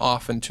opening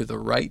off and to the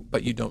right,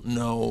 but you don't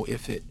know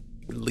if it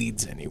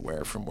leads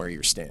anywhere from where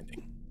you're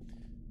standing.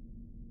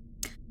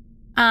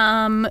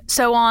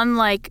 So on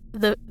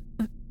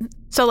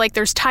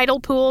there's tidal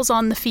pools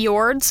on the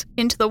fjords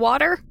into the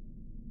water?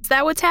 Is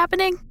that what's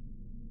happening?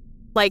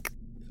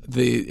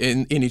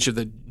 In each of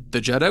the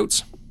jet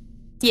outs?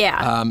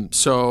 Yeah.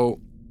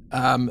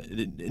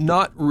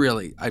 Not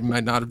really. I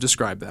might not have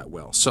described that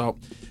well. So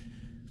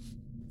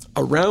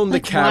around the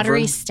cavern,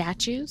 watery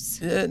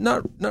statues?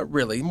 Not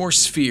really. More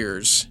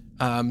spheres.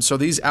 So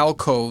these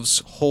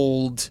alcoves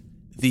hold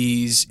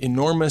these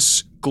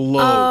enormous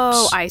globes.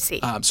 Oh, I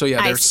see.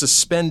 They're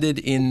suspended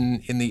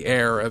in the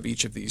air of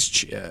each of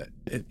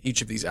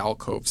these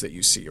alcoves that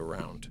you see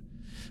around.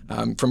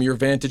 From your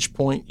vantage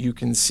point, you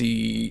can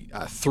see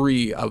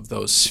 3 of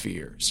those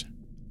spheres.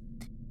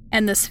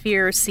 And the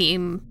spheres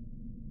seem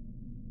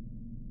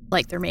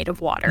like they're made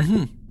of water.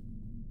 Mm-hmm.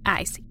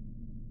 I see.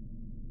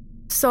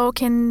 So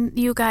can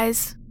you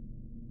guys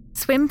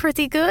swim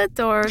pretty good,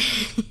 or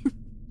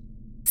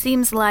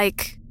seems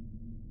like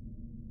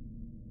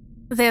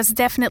there's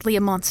definitely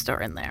a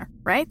monster in there,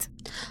 right?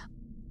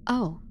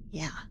 Oh,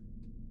 yeah.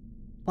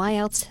 Why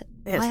else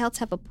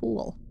have a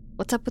pool?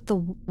 What's up with the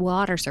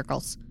water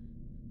circles?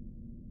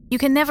 You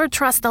can never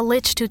trust a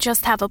lich to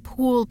just have a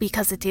pool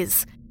because it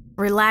is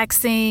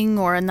relaxing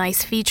or a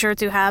nice feature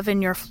to have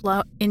in your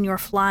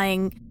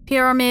flying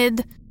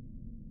pyramid.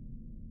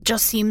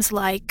 Just seems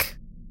like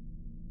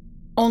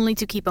only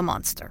to keep a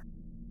monster.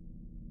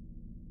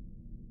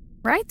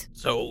 Right?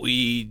 So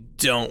we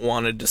don't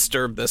want to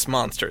disturb this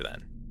monster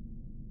then?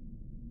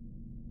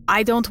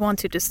 I don't want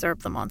to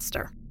disturb the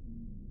monster.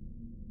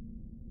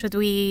 Should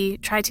we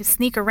try to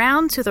sneak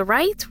around to the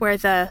right where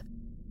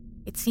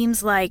it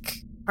seems like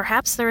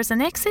perhaps there is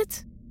an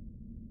exit?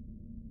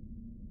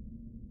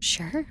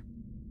 Sure.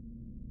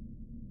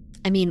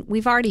 I mean,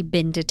 we've already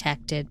been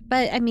detected,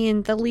 but I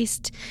mean, the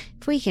least,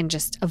 if we can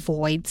just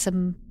avoid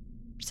some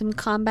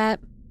combat.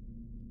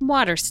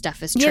 Water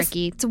stuff is Yes.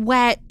 tricky. It's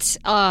wet.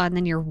 Oh, and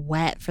then you're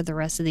wet for the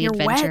rest of the You're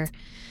adventure. wet.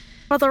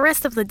 For the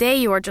rest of the day,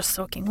 you are just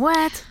soaking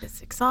wet.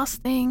 It's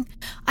exhausting.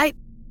 I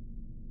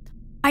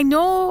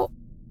know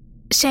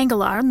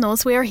Shangalar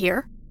knows we are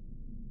here.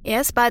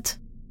 Yes, but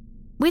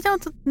we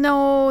don't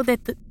know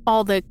that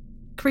all the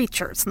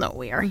creatures know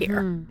we are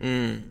here.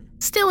 Mhm.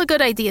 Still a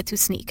good idea to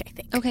sneak, I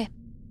think. Okay.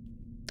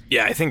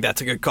 Yeah, I think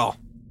that's a good call.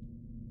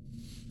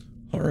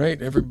 All right,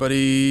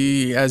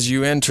 everybody, as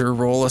you enter,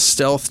 roll a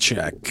stealth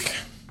check.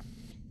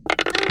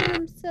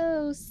 I'm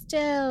so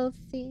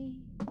stealthy.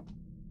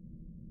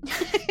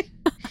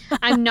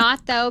 I'm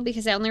not, though,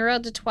 because I only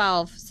rolled a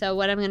 12. So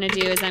what I'm going to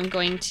do is I'm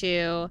going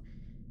to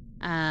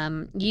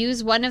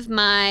use one of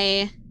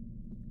my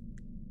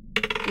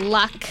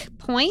luck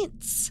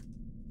points.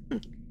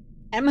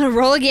 I'm going to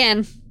roll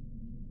again.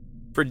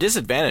 For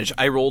disadvantage,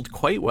 I rolled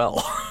quite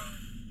well.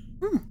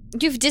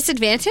 You have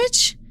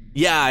disadvantage?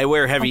 Yeah, I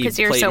wear heavy Because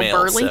you're plate so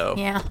mail, burly. so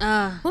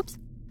Yeah. Whoops.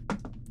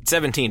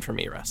 17 for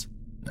me, Russ.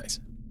 Nice.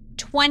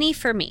 20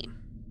 for me.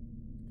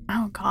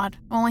 Oh, God.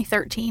 Only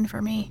 13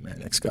 for me.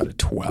 Mannix got a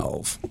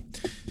 12.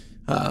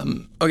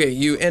 Okay,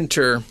 you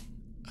enter,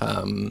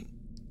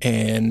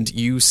 and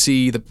you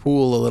see the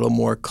pool a little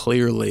more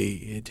clearly.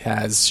 It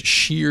has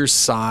sheer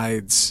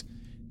sides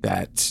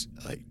that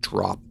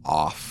drop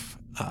off.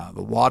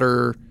 The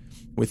water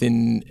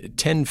within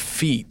 10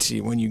 feet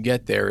when you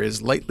get there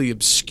is lightly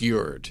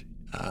obscured.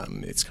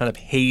 It's kind of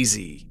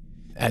hazy.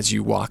 As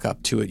you walk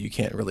up to it, you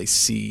can't really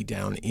see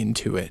down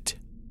into it.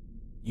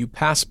 You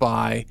pass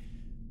by.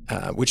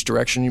 Which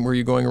direction were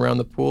you going around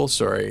the pool?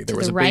 Sorry, there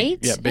was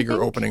a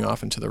bigger opening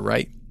off and to the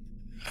right.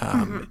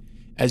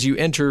 As you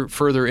enter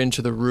further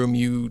into the room,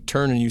 you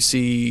turn and you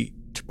see,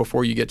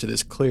 before you get to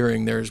this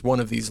clearing, there's one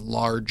of these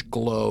large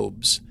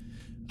globes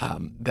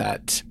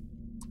that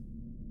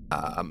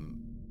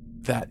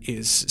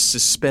is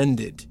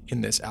suspended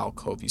in this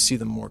alcove. You see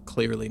them more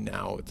clearly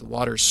now. The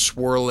water's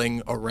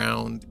swirling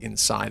around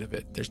inside of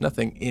it. There's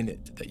nothing in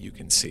it that you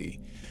can see.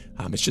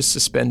 It's just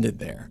suspended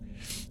there.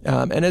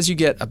 And as you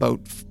get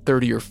about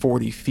 30 or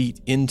 40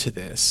 feet into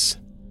this,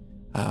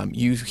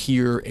 you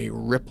hear a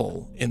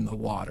ripple in the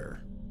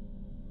water.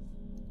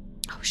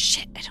 Oh,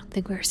 shit. I don't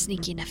think we were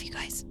sneaky enough, you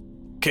guys.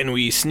 Can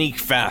we sneak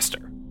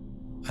faster?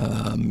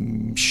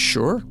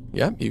 Sure.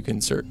 Yeah, you can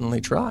certainly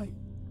try.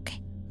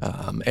 Okay.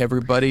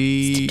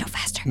 Everybody Go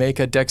faster. make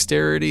a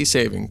dexterity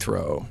saving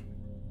throw.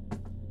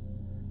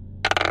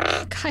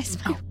 Guys,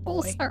 my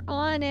rolls are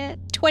on it.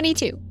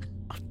 22.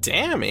 Oh,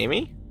 damn,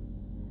 Amy.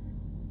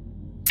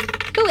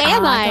 Who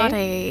am I I? got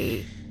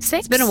a 6.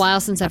 It's been a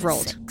while since I've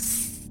rolled.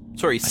 6.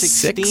 Sorry,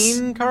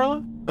 16,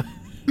 Carla?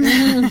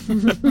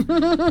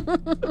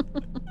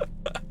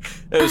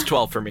 It was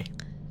 12 for me.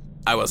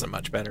 I wasn't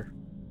much better.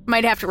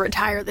 Might have to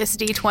retire this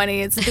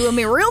D20. It's doing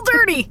me real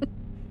dirty.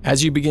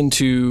 As you begin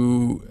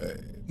to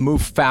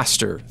move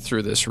faster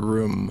through this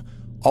room,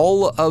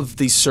 all of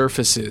the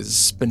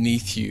surfaces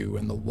beneath you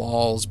and the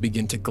walls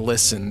begin to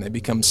glisten. They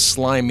become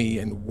slimy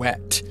and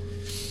wet.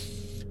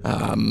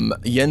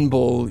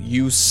 Yenbul,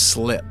 you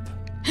slip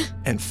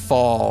and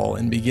fall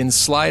and begin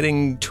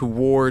sliding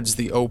towards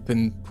the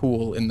open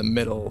pool in the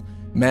middle.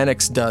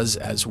 Mannix does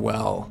as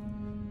well.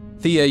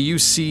 Thea, you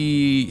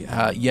see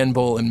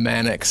Yenbul and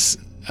Mannix,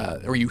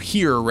 or you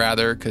hear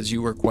rather, because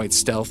you were quite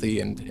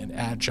stealthy and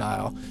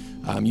agile.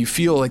 You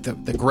feel like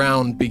the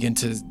ground begin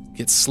to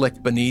get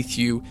slick beneath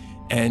you,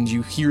 and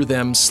you hear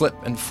them slip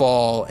and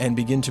fall and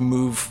begin to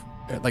move,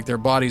 like their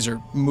bodies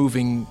are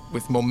moving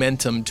with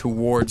momentum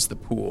towards the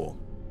pool.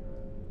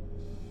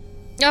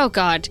 Oh,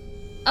 God.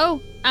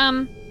 Oh,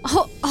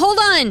 hold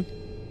on.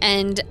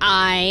 And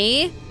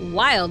I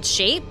wild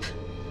shape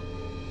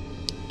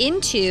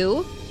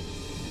into,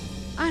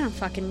 I don't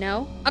fucking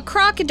know, a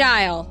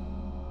crocodile.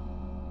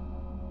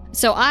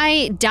 So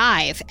I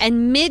dive,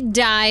 and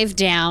mid-dive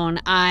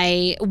down,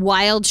 I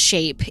wild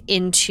shape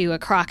into a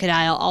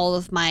crocodile. All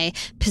of my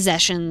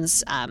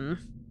possessions,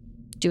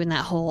 doing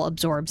that whole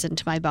absorbs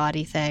into my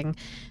body thing.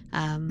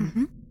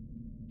 And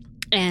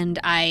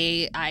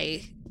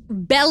I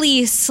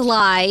belly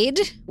slide,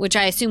 which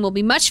I assume will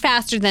be much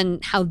faster than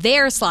how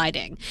they're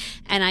sliding.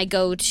 And I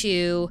go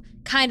to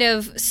kind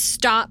of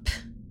stop,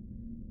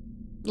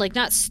 like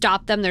not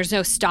stop them. There's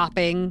no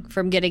stopping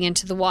from getting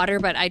into the water,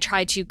 but I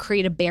try to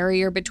create a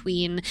barrier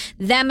between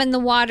them and the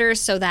water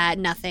so that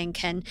nothing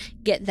can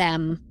get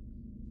them.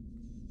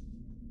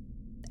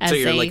 So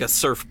you're like a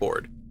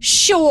surfboard.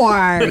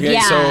 Sure.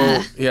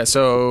 Okay,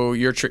 so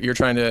you're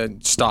trying to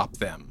stop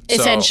them.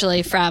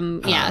 Essentially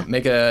from,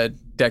 Make a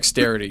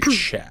dexterity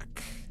check.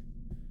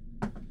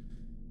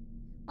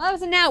 Well, that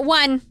was a nat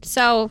 1,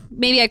 so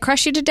maybe I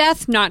crush you to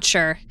death? Not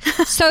sure.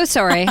 So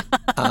sorry.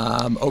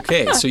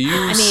 Okay, so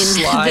you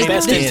slide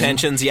Best in.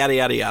 intentions, yada,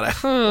 yada, yada.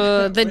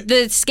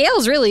 The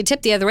scales really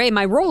tipped the other way.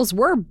 My rolls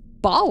were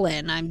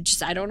ballin'.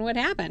 I don't know what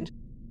happened.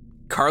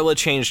 Carla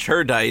changed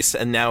her dice,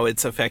 and now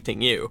it's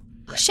affecting you.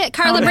 Shit,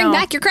 Carla, Oh, bring no.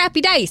 back your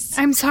crappy dice.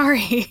 I'm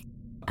sorry.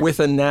 With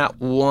a nat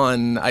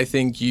 1, I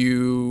think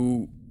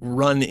you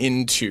run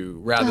into,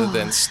 rather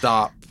than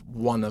stop,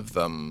 one of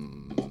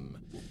them.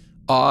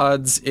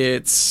 Odds,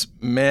 it's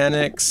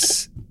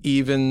Mannix.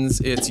 Evens,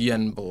 it's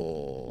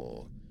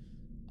Yenbul.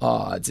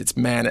 Odds, it's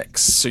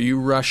Mannix. So you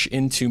rush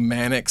into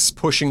Mannix,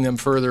 pushing them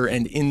further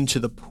and into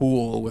the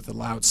pool with a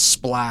loud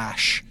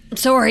splash.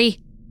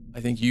 Sorry.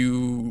 I think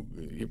you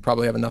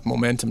probably have enough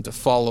momentum to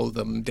follow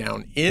them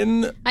down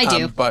in. I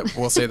do. But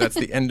we'll say that's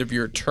the end of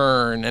your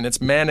turn, and it's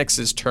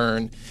Mannix's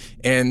turn.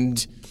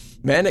 And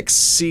Mannix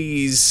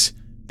sees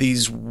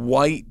these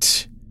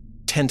white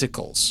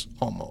tentacles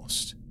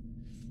almost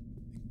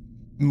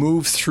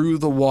move through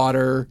the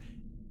water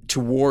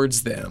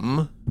towards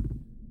them.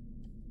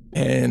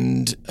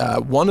 And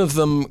one of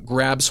them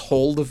grabs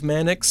hold of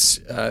Mannix.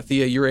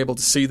 Thea, you're able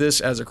to see this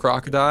as a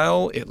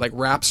crocodile. It like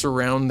wraps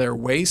around their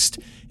waist,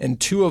 and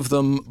two of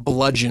them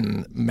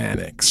bludgeon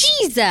Mannix.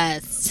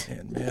 Jesus!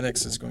 And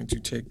Mannix is going to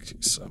take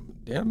some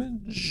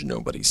damage.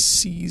 Nobody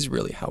sees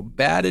really how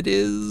bad it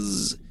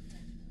is.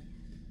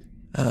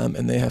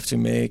 And they have to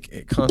make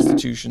a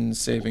Constitution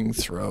saving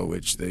throw,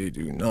 which they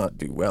do not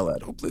do well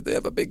at. Hopefully they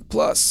have a big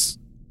plus.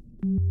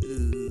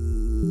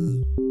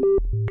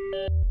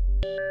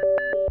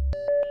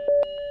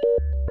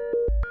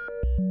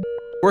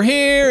 We're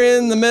here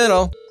in the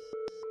middle.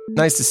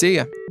 Nice to see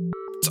you.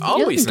 It's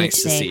always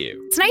nice to see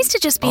you. It's nice to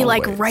just be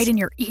like right in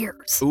your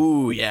ears.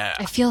 Ooh, yeah.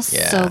 I feel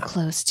so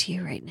close to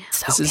you right now.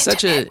 So this is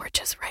intimate. such a. We're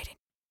just right in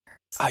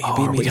Oh, you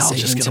beat me we to all say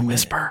just gonna intimate.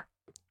 whisper?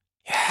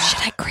 Yeah. Should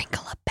I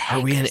crinkle a bag?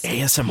 Are we an or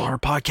something?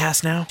 ASMR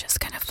podcast now? Just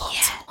gonna fold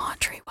some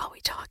laundry while we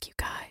talk, you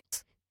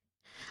guys.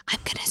 I'm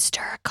gonna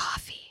stir a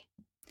coffee.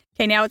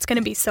 Okay, now it's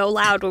gonna be so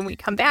loud when we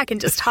come back and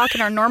just talk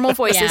in our normal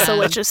voices. Yeah, So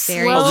let's just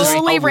very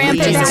slowly true. ramp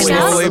it Just back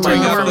slowly up.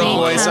 bring up the When we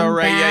voice. come All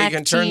right, yeah, you back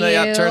can turn to the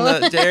up, turn you.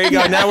 the. There you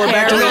go. Now we're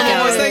back to There we normal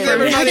go. voice. Thanks We're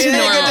everybody. back to Hey, good to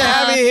normal.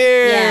 have you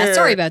here. Yeah,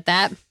 sorry about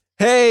that.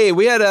 Hey,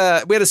 we had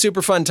a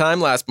super fun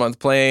time last month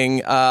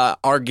playing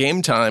our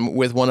game time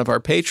with one of our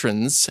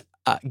patrons,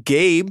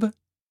 Gabe.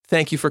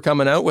 Thank you for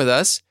coming out with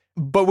us.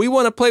 But we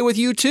want to play with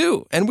you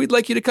too, and we'd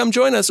like you to come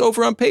join us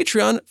over on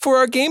Patreon for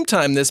our game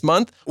time this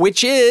month,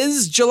 which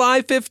is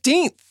July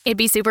 15th. It'd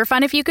be super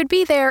fun if you could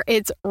be there.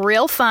 It's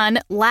real fun.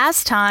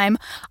 Last time,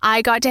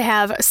 I got to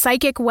have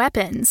psychic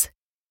weapons.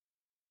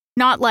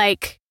 Not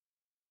like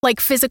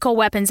physical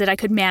weapons that I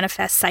could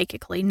manifest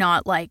psychically,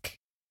 not like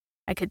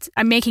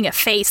I'm making a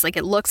face like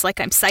it looks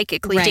like I'm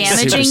psychically Right.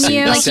 damaging Super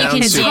you. Like you can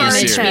Sounds super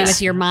damage me serious.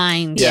 with your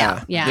mind.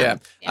 Yeah.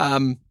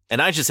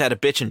 And I just had a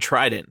bitchin'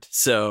 trident,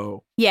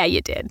 so Yeah,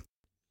 you did.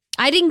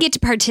 I didn't get to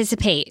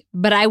participate,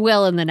 but I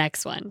will in the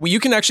next one. Well, you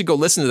can actually go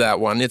listen to that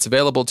one. It's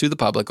available to the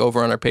public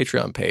over on our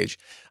Patreon page.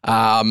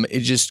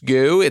 Just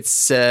go.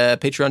 It's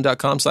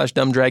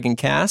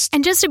patreon.com/dumbdragoncast.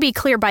 And just to be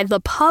clear, by the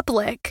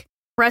public,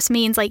 Russ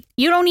means like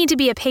you don't need to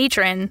be a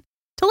patron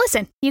to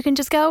listen. You can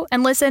just go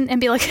and listen and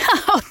be like,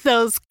 oh,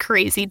 those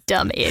crazy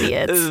dumb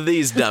idiots.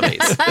 these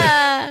dummies.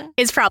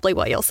 Is probably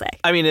what you'll say.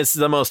 I mean, it's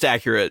the most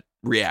accurate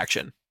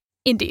reaction.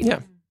 Indeed. Yeah.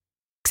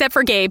 Except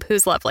for Gabe,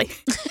 who's lovely.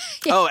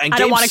 Oh, and I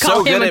don't Gabe's wanna call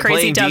so him good a at crazy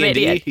playing dumb D&D.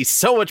 idiot. He's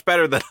so much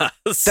better than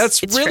us.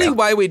 That's It's really true.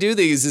 why we do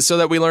these, is so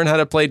that we learn how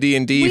to play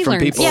D&D We from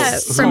learn people. Yeah,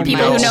 so from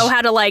people who much. know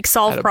how to like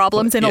solve How to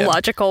problems in play- a yeah.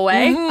 logical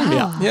way.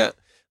 Oh. Yeah.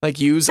 Like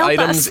use Help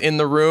items us. in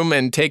the room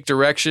and take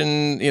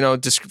direction,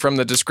 from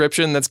the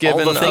description that's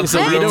given. all the things of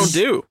that the we room. don't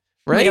do.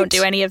 Right? We don't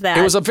do any of that.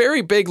 It was a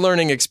very big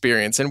learning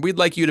experience, and we'd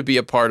like you to be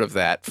a part of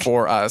that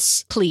for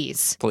us,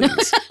 Please.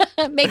 please.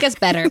 Make us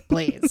better,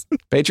 please.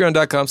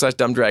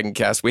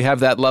 Patreon.com/dumbdragoncast. We have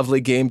that lovely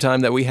game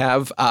time that we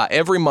have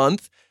every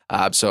month.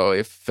 So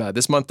if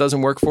this month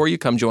doesn't work for you,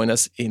 come join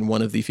us in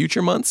one of the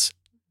future months.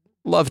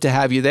 Love to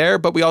have you there.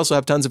 But we also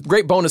have tons of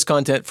great bonus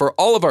content for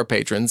all of our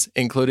patrons,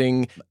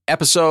 including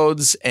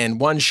episodes and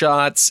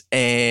one-shots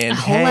and A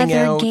whole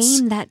hangouts. other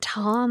game that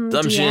Tom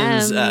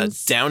Dungeons,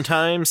 DMs.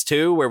 downtimes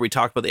too, where we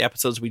talk about the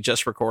episodes we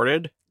just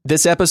recorded.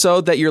 This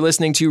episode that you're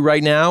listening to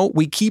right now,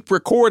 we keep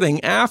recording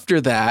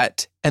after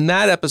that, and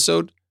that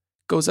episode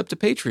goes up to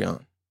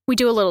Patreon. We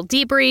do a little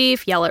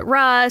debrief, yell at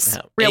Russ,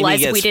 Yeah.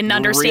 realize Amy we gets didn't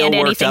understand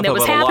real worked anything up that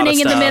was about a lot of happening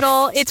in the stuff.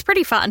 middle. It's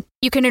pretty fun.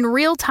 You can in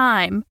real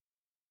time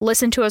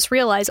listen to us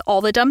realize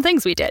all the dumb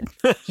things we did.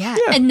 Yeah.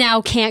 And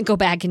now can't go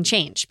back and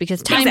change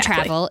because time Exactly.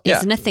 travel Yeah.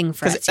 isn't a thing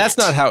for us. Because that's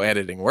yet. not how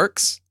editing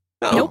works.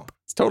 No, Nope.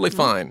 It's totally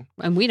fine.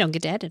 And we don't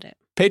get to edit it.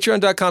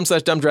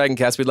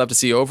 Patreon.com/dumbdragoncast. We'd love to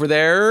see you over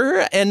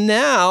there. And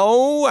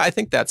now I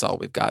think that's all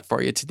we've got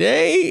for you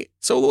today.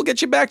 So we'll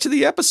get you back to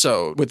the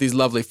episode with these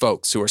lovely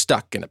folks who are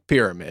stuck in a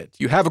pyramid.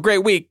 You have a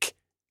great week.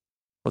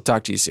 We'll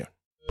talk to you soon.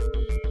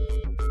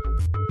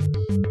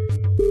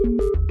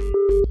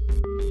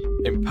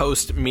 And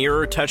post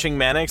mirror touching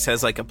Mannix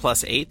has like a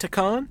 +8 to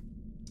con.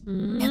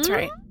 That's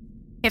right.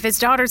 If his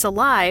daughter's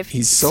alive,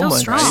 He's so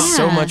much strong.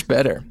 so Yeah. much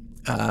better.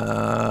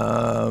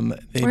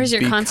 Or is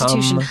your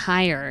constitution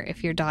higher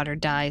if your daughter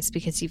dies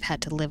because you've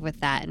had to live with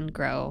that and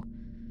grow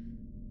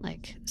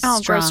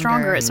Grow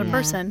stronger as a Yeah.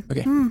 person.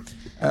 Okay. Hmm.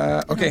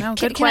 Okay. No,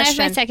 Can, good can I have question.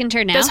 my second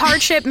turn now? Does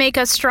hardship make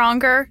us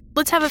stronger?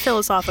 Let's have a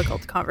philosophical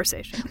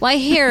conversation. Well, I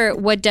hear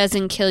what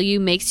doesn't kill you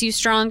makes you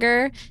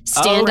stronger.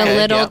 Stand okay, a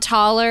little yeah.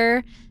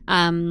 taller.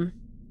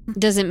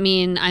 Doesn't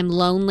mean I'm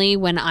lonely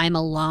when I'm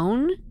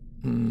alone.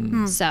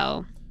 Hmm.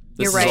 So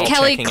You're right.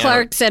 Kelly checking out.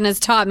 Clarkson has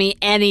taught me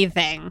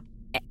anything.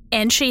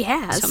 And she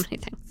has. So many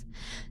things.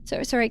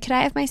 So sorry, could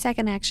I have my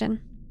second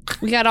action?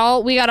 We got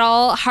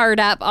all hard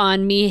up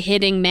on me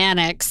hitting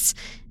Mannix.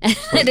 I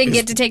didn't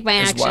get to take my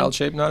action. Is Wild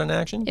Shape not an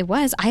action? It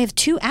was. I have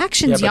 2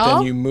 actions, yeah, but y'all.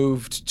 then you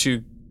moved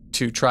to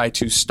try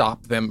to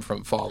stop them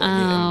from falling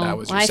in. That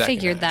was your I second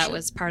figured that action.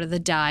 was part of the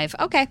dive.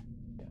 Okay.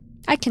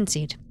 I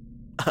concede.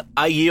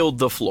 I yield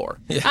the floor.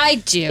 Yeah. I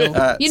do.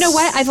 You know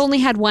what? I've only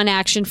had 1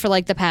 action for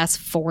like the past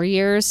 4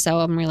 years, so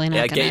I'm really not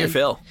Yeah, gonna... get your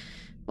fill.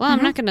 Well,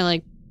 I'm not gonna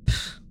like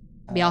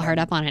be all hard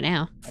up on it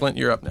now. Flint,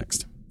 you're up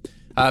next.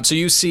 So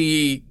you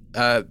see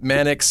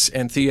Mannix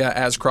and Thea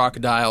as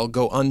Crocodile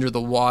go under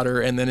the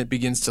water, and then it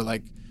begins to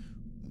like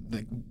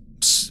the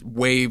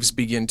waves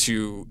begin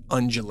to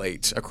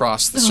undulate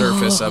across the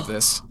surface of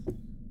this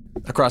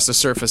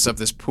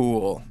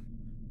pool.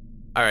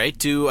 All right.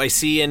 Do I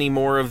see any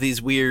more of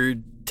these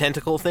weird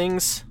tentacle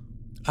things?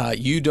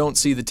 You don't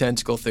see the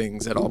tentacle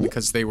things at all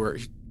because they were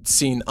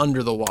seen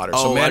under the water.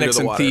 Oh, So Mannix under the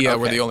and water. Thea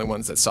were Okay. the only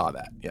ones that saw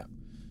that. Yeah.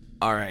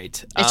 All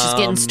right. It's just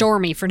getting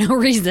stormy for no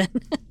reason.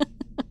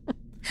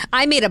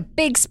 I made a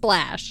big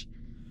splash.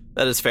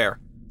 That is fair.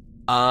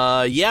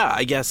 Yeah,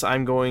 I guess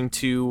I'm going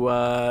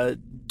to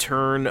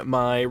turn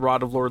my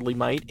Rod of Lordly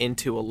Might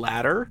into a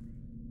ladder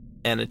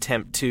and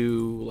attempt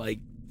to, like,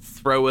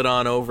 throw it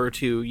on over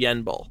to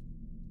Yenbul.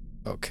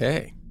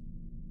 Okay.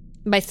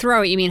 By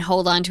throw it, you mean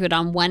hold on to it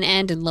on one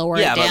end and lower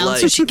Yeah, it but, down like-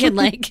 so she can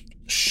like...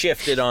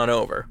 Shift it on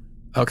over.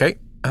 Okay.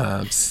 No,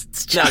 I'm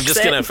just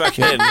going to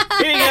fucking...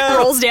 Here you go.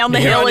 Rolls down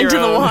the You're hill on your into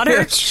the own.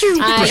 water.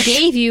 I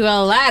gave you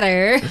a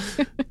ladder.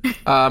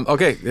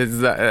 Okay. Is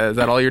that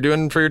all you're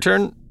doing for your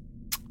turn?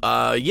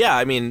 Yeah,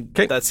 I mean,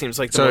 'Kay. that seems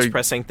like the So- most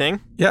pressing thing.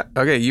 Yeah.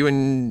 Okay. You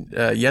and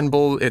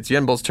Yenbul. It's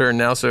Yenbul's turn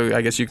now, so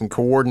I guess you can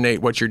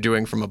coordinate what you're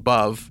doing from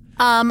above.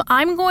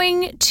 I'm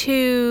going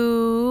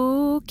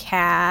to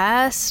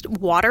cast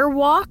Water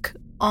Walk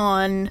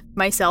on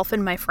myself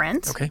and my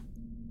friends. Okay.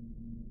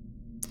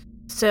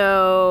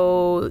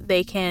 So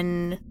they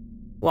can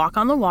walk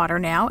on the water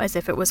now as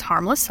if it was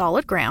harmless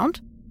solid ground.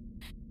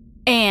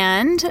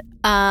 And Do you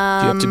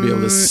have to be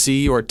able to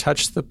see or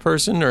touch the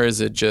person, or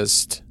is it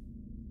just?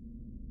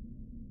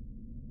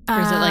 Or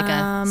is it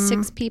like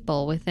 6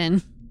 people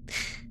within?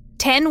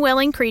 10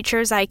 willing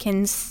creatures I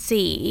can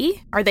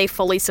see. Are they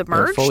fully They're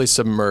submerged? fully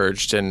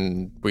submerged,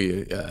 and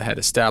we had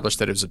established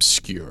that it was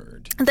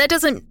obscured. That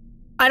doesn't...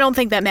 I don't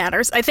think that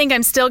matters. I think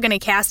I'm still going to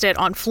cast it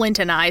on Flint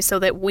and I so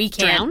that we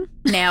can Drown?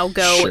 now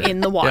go Sure. in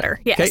the water.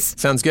 Yeah. Okay. Yes,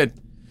 Sounds good.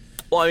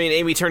 Well, I mean,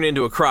 Amy turned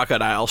into a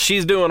crocodile.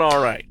 She's doing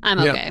all right. I'm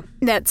Yeah. okay.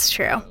 that's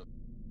true.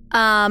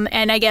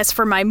 And I guess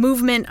for my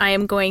movement, I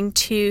am going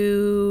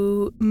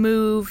to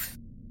move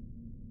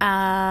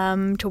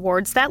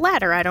towards that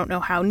ladder. I don't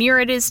know how near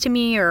it is to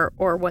me or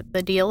what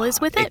the deal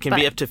is with it. It can but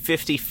be up to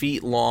 50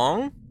 feet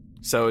long,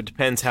 so it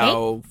depends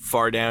how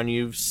far down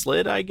you've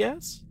slid, I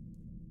guess.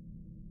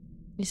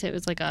 You said it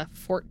was like a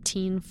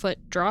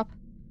 14-foot drop?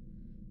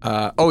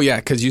 Oh yeah,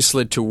 because you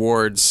slid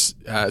towards.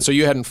 So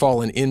you hadn't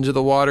fallen into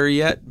the water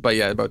yet, but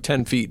yeah, about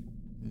 10 feet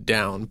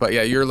down. But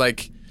yeah, you're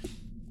like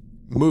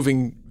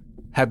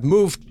have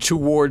moved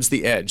towards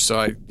the edge.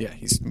 So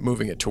he's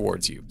moving it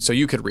towards you, so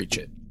you could reach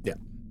it. Yeah.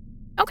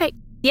 Okay.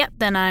 Yep.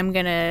 Then I'm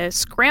going to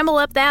scramble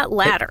up that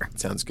ladder.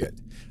 Sounds good.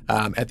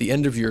 At the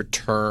end of your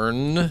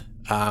turn,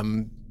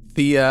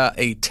 Thea,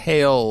 a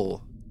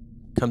tail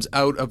comes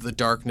out of the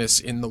darkness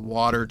in the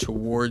water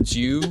towards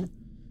you.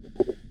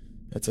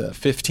 That's a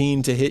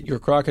 15 to hit your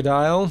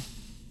crocodile.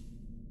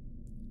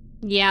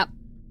 Yep.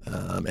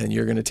 And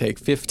you're going to take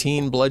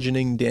 15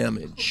 bludgeoning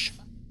damage.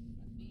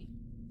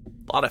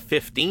 A lot of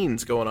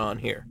 15s going on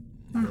here.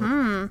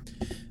 Mm-hmm.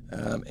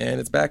 And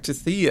it's back to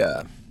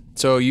Thea.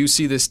 So you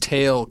see this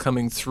tail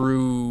coming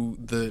through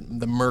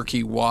the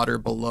murky water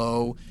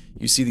below.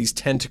 You see these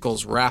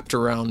tentacles wrapped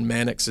around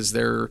Mannix as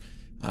they're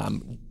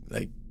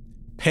like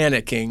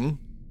panicking.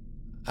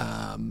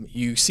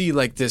 You see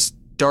like this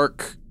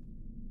dark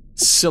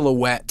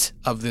silhouette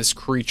of this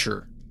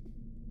creature.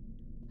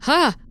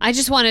 Huh. I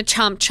just want to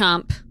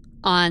chomp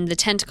on the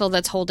tentacle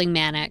that's holding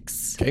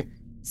Mannix. Okay.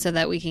 So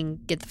that we can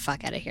get the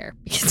fuck out of here.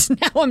 Because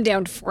now I'm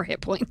down to 4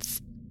 hit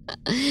points.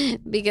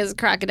 Because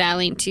Crocodile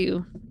ain't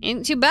too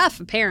buff,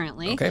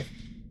 apparently. Okay.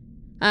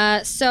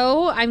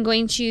 So I'm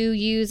going to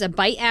use a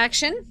bite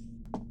action.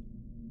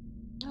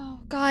 Oh,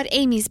 God.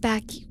 Amy's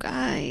back, you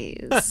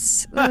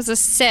guys. That was a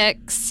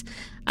 6.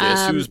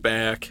 Guess who's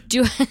back?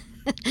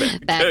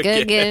 Back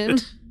again.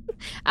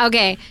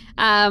 Okay.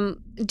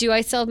 Do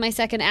I still have my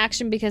second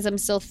action because I'm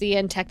still Thea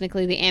and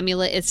technically the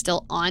amulet is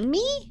still on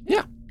me?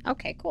 Yeah.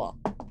 Okay, cool.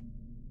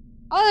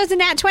 Oh, that's a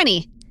nat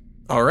 20.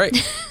 All right.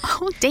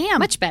 Oh, damn.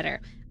 Much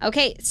better.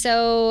 Okay,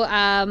 so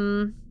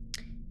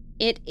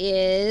it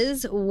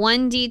is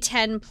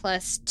 1d10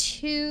 plus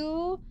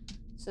 2.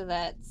 So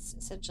that's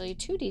essentially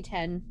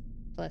 2d10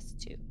 plus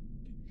 2.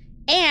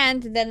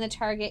 And then the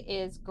target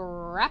is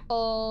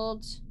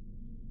grappled.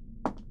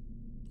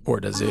 Or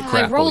does it grapple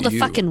I rolled you? a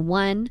fucking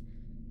 1.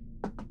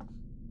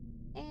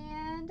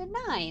 And a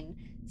 9.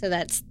 So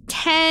that's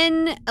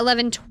 10,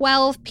 11,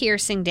 12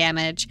 piercing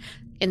damage.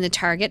 and the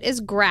target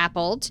is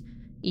grappled,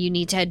 you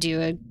need to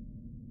do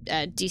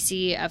a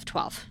DC of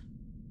 12.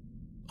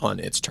 On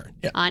its turn.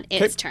 Yeah. On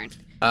its turn.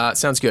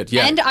 Sounds good.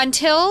 Yeah. And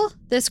until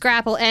this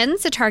grapple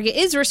ends, the target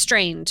is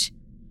restrained.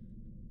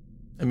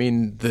 I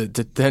mean, the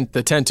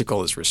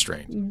tentacle is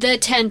restrained. The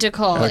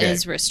tentacle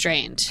is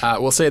restrained.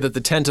 We'll say that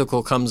the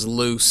tentacle comes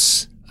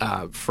loose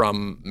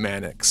from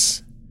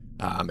Mannix,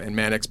 and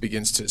Mannix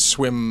begins to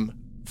swim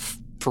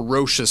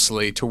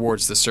ferociously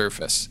towards the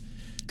surface.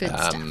 Good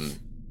stuff.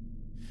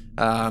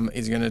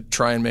 He's going to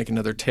try and make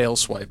another tail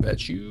swipe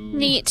at you.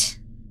 Neat.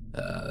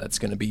 That's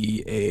going to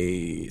be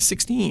a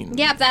 16.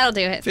 Yep, that'll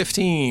do it.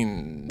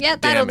 15.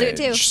 Yep, that'll do it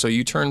too. So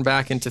you turn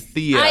back into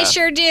Thea. I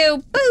sure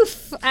do.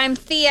 Boof! I'm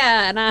Thea,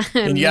 and I'm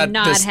and you got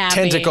not this happy.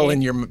 tentacle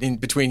in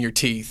between your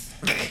teeth.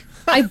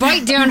 I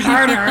bite down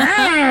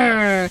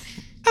harder.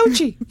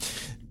 Ouchie.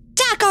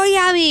 Taco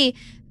yummy.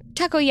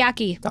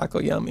 Takoyaki. Taco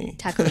yummy.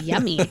 Taco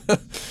yummy.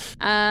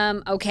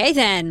 Okay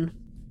then.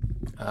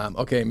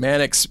 Okay,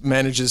 Mannix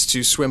manages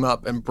to swim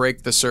up and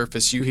break the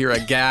surface. You hear a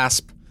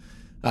gasp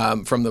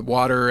from the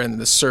water and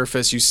the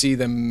surface. You see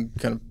them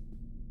kind of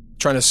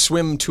trying to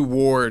swim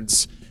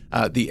towards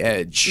the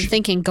edge. I'm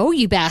thinking, go,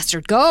 you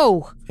bastard,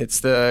 go. It's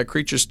the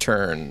creature's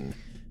turn.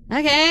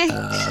 Okay.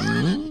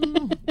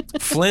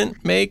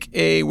 Flint, make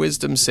a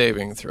wisdom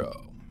saving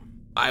throw.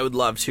 I would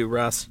love to,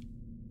 Russ.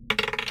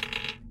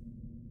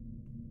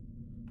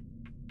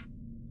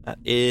 That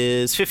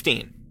is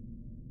 15.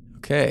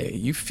 Okay,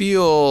 you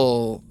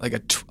feel like a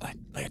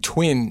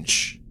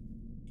twinge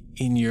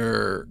in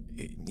your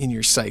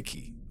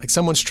psyche. Like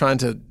someone's trying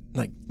to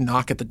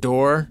knock at the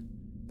door,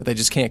 but they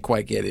just can't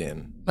quite get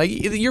in. Like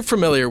you're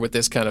familiar with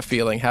this kind of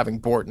feeling, having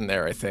Borton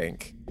there, I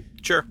think.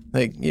 Sure.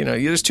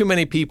 There's too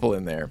many people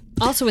in there.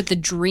 Also with the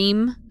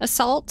dream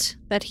assault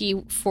that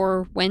he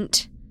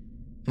forewent.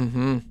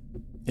 Mm-hmm.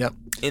 Yep.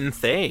 In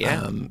Thay,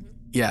 yeah.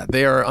 Yeah,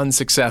 they are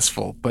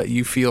unsuccessful, but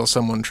you feel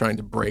someone trying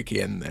to break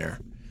in there.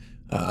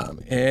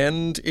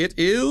 And it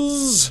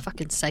is...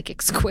 Fucking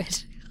psychic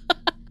squid.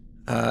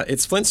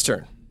 It's Flint's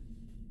turn.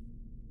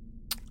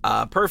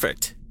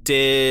 Perfect.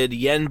 Did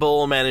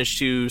Yenbul manage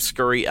to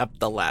scurry up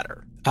the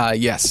ladder?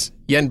 Yes.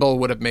 Yenbul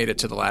would have made it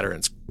to the ladder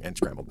and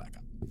scrambled back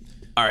up.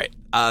 All right.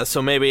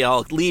 So maybe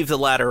I'll leave the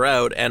ladder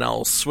out and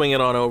I'll swing it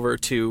on over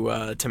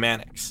to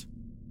Mannix.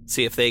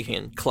 See if they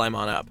can climb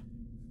on up.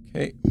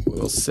 Okay.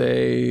 We'll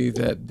say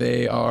that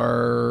they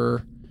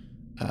are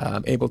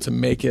able to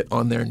make it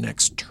on their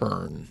next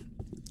turn.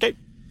 Okay.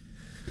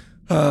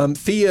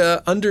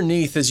 Thea,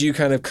 underneath, as you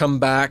kind of come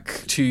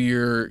back to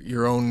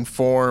your own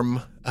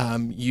form,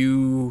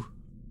 you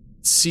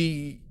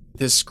see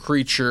this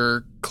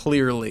creature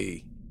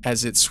clearly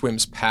as it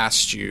swims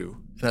past you.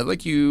 And I'd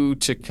like you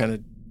to kind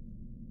of...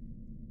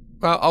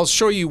 Well, I'll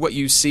show you what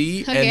you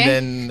see, okay.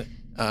 And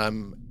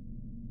then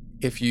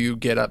if you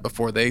get up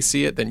before they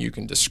see it, then you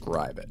can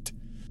describe it.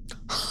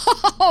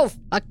 Oh,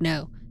 fuck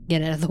no.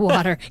 Get out of the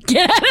water.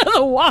 Get out of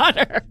the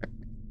water.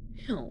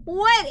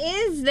 What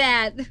is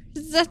that?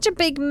 Such a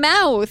big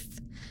mouth.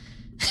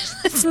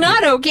 It's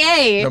not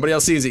okay. Nobody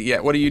else sees it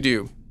yet. What do you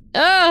do?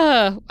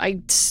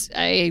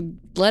 I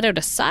let out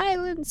a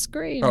silent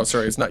scream. Oh,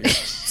 sorry, it's not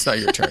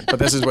your turn. But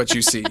this is what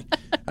you see.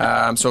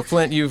 So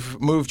Flint,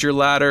 you've moved your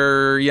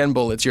ladder.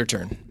 Yenbul, it's your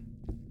turn.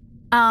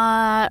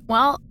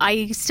 Well,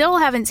 I still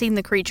haven't seen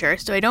the creature,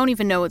 so I don't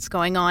even know what's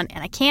going on,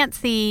 and I can't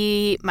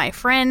see my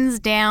friends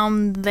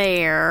down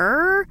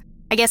there.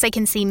 I guess I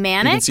can see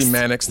Mannix. You can see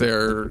Mannix.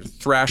 They're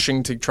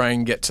thrashing to try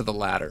and get to the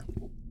ladder.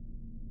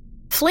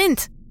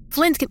 Flint,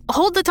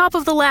 hold the top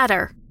of the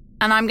ladder,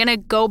 and I'm gonna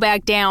go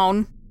back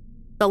down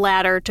the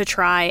ladder to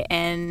try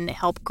and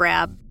help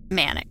grab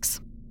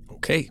Mannix.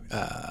 Okay.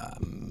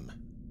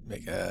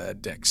 Make a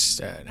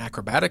an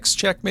acrobatics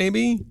check,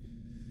 maybe.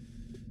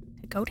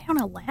 Go down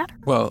a ladder?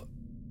 Well,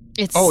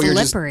 it's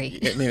slippery.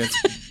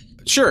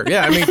 Sure.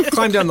 Yeah. I mean,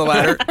 climb down the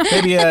ladder.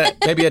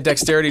 Maybe a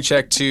dexterity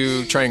check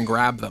to try and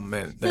grab them,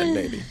 and then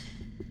maybe.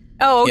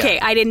 Oh, okay.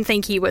 Yeah. I didn't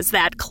think he was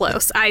that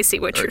close. I see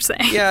what you're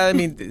saying. Yeah. I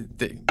mean,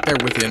 they're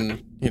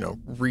within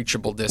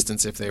reachable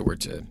distance if they were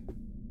to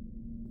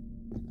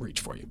reach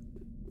for you.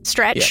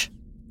 Stretch.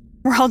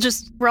 Yeah. We're all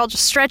just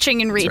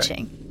stretching and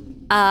reaching.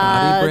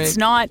 Right. It's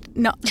not.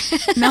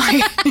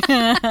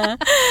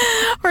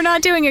 We're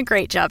not doing a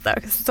great job though,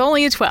 because it's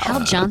only a 12.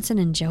 Hal Johnson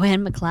and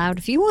Joanne McLeod,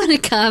 if you want to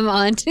come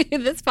on to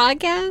this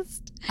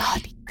podcast,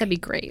 that'd be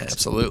great.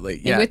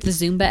 Absolutely, yeah. And with the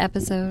Zumba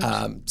episode.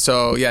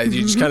 So yeah,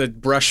 you just kind of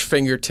brush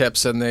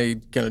fingertips, and they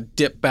kind of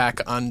dip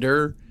back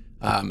under,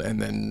 and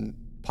then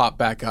pop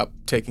back up,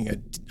 taking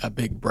a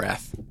big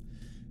breath.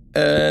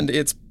 And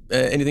it's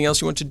anything else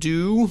you want to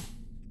do?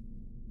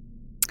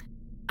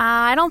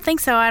 I don't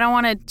think so. I don't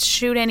want to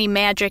shoot any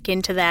magic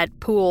into that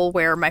pool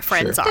where my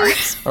friends are.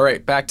 All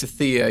right, back to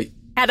Thea.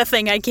 At a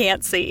thing I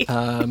can't see.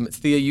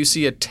 Thea, you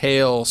see a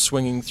tail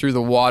swinging through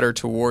the water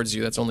towards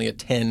you. That's only a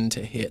 10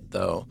 to hit,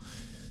 though.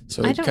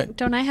 So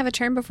don't I have a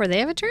turn before they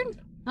have a turn?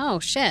 Oh,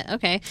 shit.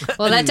 Okay.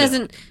 Well, that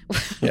doesn't...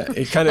 Yeah,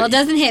 it kind of... Well, it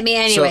doesn't hit me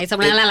anyway, so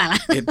blah, blah, blah.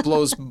 It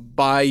blows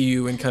by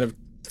you and kind of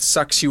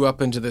sucks you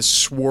up into this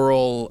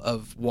swirl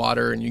of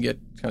water, and you get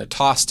kind of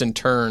tossed and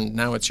turned.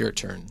 Now it's your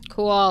turn.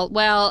 Cool.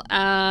 Well,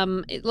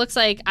 it looks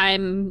like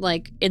I'm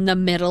like in the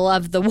middle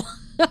of the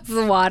of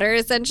the water,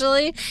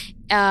 essentially.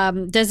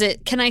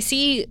 Can I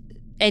see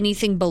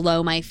anything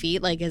below my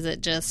feet? Like, is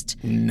it just...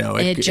 No,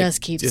 it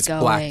just keeps it's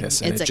going.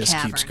 Blackness, and it's it just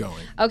cavern. keeps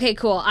going. Okay,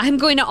 cool. I'm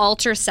going to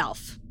alter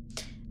self.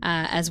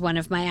 As one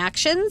of my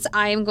actions,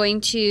 I am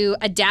going to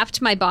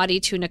adapt my body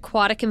to an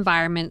aquatic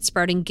environment,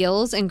 sprouting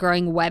gills and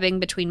growing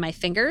webbing between my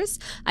fingers.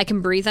 I can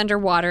breathe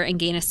underwater and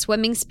gain a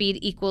swimming speed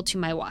equal to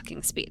my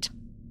walking speed.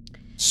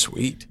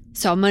 Sweet.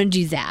 So I'm going to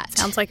do that.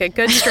 Sounds like a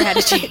good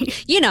strategy.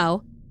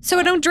 So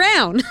I don't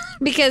drown.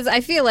 Because I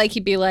feel like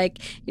he'd be like,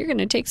 you're going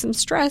to take some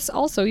stress.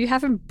 Also, you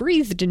haven't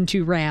breathed in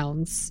 2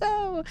 rounds.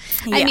 So,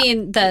 yeah. I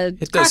mean, the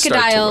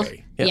crocodile...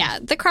 Yeah,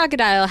 the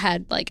crocodile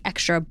had like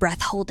extra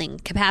breath holding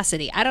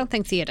capacity. I don't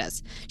think Thea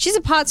does. She's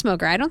a pot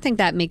smoker. I don't think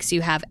that makes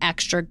you have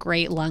extra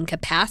great lung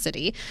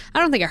capacity. I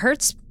don't think it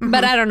hurts,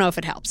 but I don't know if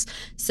it helps.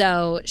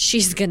 So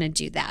she's going to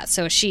do that.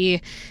 So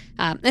she,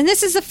 and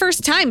this is the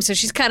first time. So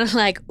she's kind of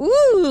like,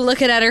 ooh,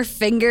 looking at her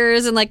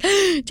fingers and like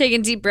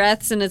taking deep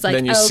breaths. And it's like,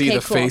 then you see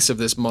the face of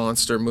this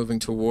monster moving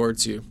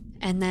towards you.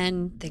 And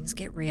then things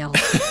get real.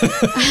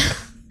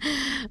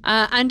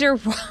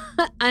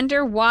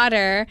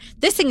 Underwater,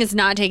 this thing is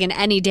not taking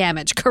any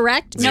damage,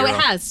 correct? 0. No, it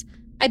has.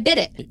 I bit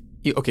it.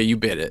 You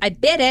bit it. I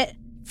bit it.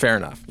 Fair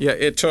enough. Yeah,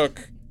 it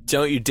took...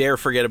 Don't you dare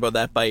forget about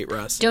that bite,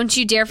 Russ. Don't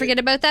you dare forget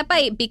about that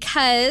bite,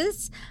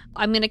 because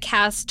I'm going to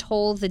cast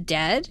Toll the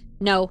Dead.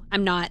 No,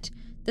 I'm not.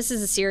 This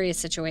is a serious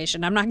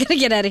situation. I'm not going to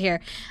get out of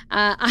here.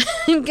 I'm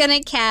going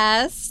to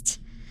cast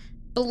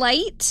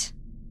Blight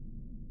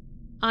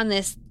on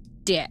this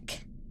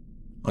dick.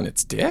 On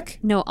its dick?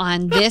 No,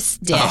 on this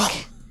dick.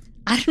 Oh.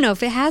 I don't know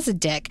if it has a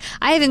dick.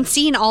 I haven't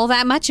seen all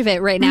that much of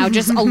it right now.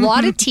 Just a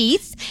lot of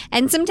teeth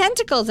and some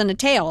tentacles and a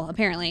tail,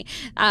 apparently.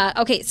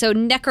 Okay, so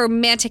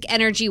necromantic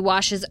energy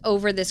washes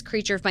over this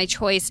creature of my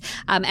choice.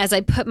 As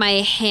I put my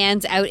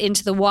hands out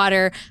into the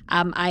water,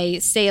 I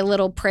say a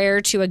little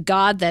prayer to a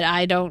god that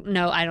I don't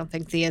know. I don't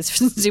think Thea's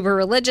super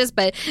religious,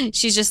 but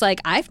she's just like,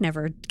 I've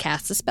never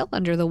cast a spell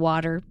under the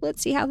water.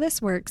 Let's see how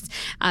this works.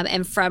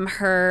 And from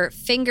her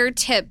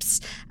fingertips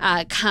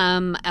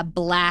come a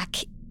black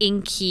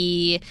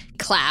inky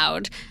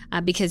cloud,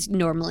 because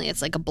normally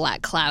it's like a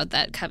black cloud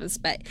that comes,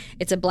 but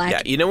it's a black...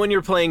 Yeah, you know when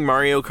you're playing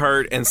Mario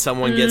Kart and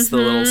someone gets the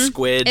little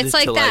squid it's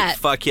like to that. Like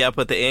fuck you up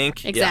with the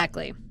ink?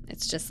 Exactly. Yeah.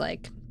 It's just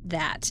like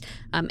that,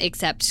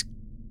 except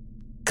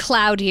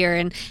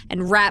cloudier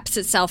and wraps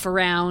itself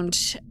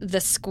around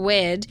the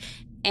squid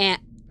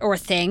or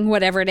thing,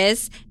 whatever it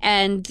is,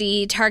 and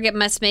the target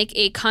must make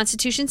a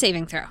Constitution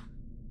saving throw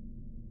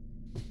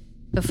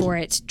before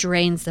it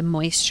drains the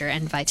moisture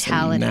and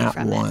vitality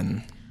from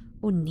it.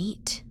 Oh,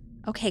 neat.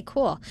 Okay,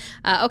 cool.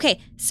 Okay,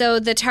 so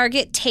the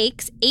target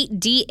takes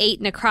 8d8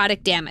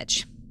 necrotic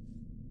damage.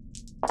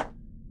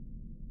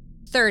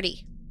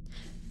 30.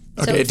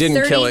 Okay, so it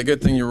didn't kill it.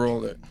 Good thing you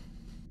rolled it.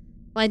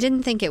 Well, I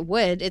didn't think it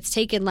would. It's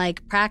taken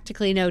like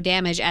practically no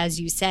damage, as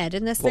you said,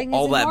 and this thing is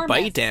all enormous. That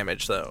bite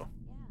damage, though.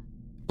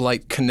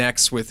 Blight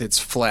connects with its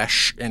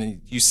flesh,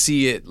 and you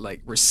see it like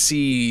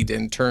recede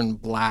and turn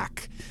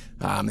black.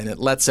 And it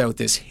lets out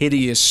this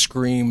hideous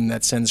scream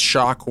that sends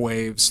shock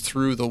waves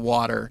through the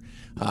water.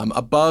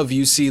 Above,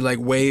 you see like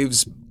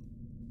waves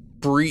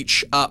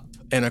breach up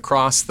and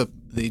across the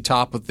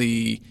top of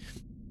the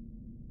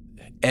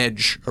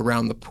edge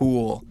around the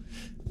pool.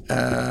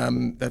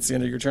 That's the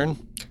end of your turn?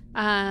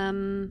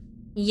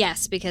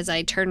 Yes, because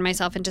I turned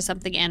myself into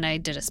something and I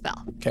did a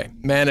spell. Okay.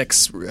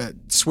 Mannix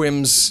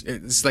swims,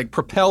 it's like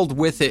propelled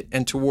with it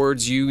and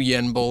towards you,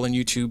 Yenbul, and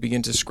you two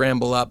begin to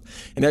scramble up.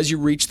 And as you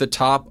reach the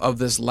top of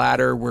this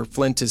ladder where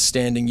Flint is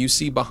standing, you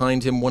see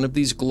behind him one of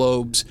these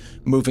globes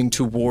moving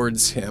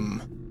towards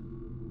him.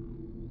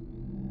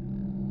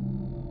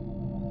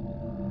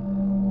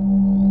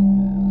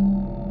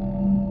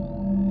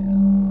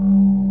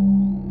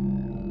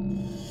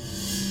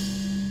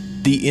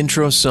 The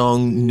intro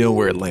song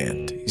Nowhere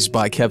Land is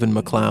by Kevin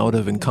MacLeod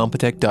of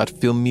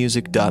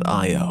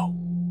incompetech.filmmusic.io.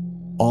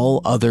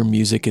 All other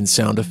music and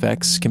sound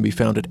effects can be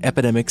found at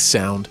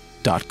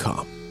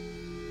epidemicsound.com.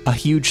 A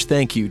huge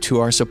thank you to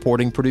our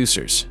supporting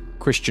producers,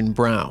 Christian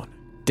Brown,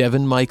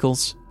 Devin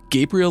Michaels,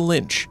 Gabriel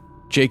Lynch,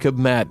 Jacob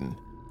Madden,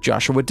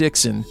 Joshua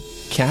Dixon,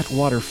 Kat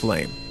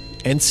Waterflame,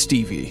 and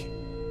Stevie.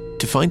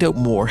 To find out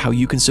more how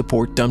you can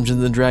support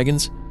Dungeons &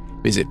 Dragons,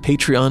 visit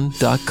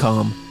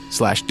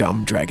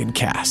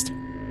patreon.com/dumbdragoncast.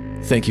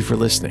 Thank you for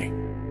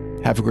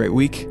listening. Have a great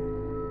week.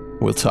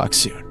 We'll talk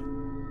soon.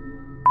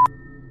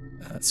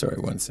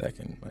 Sorry, 1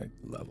 second. My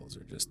levels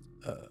are just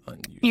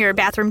unusual. Your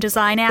bathroom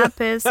design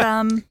app is...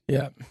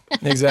 Yeah,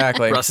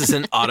 exactly. Russ is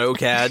in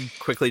AutoCAD,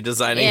 quickly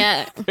designing.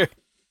 Yeah.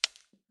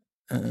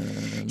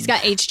 He's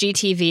got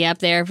HGTV up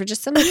there for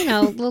just some,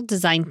 little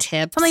design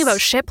tips. Something about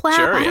shiplap?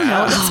 Sure, I don't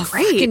know. That's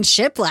great. Fucking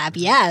shiplap,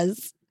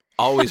 yes.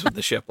 Always with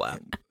the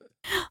shiplap.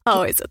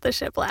 Always with the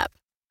shiplap.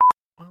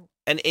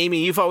 And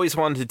Amy, you've always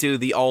wanted to do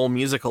the all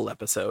musical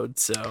episode,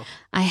 so...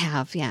 I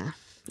have, yeah.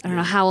 I don't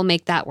know how we'll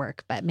make that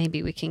work, but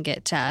maybe we can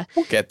get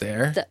we'll get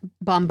there.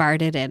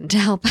 Bombarded in to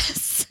help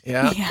us.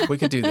 Yeah, we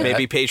could do that.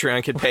 Maybe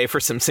Patreon could pay for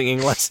some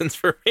singing lessons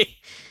for me.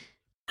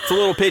 It's a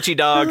little pitchy,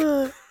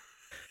 dog.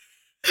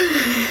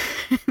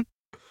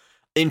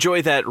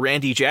 Enjoy that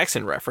Randy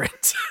Jackson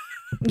reference.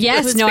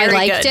 Yes, no, I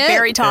liked it.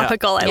 Very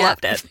topical. I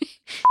loved it.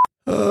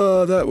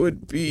 Oh, that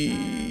would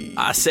be...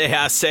 I say,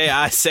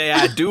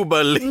 I do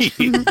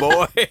believe,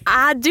 boy.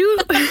 I do.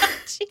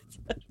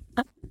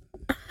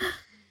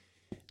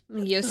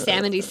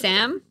 Yosemite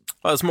Sam?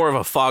 Well, it's more of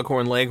a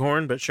foghorn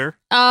leghorn, but sure.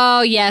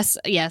 Oh, yes.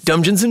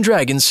 Dungeons and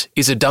Dragons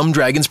is a Dumb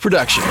Dragons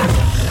production.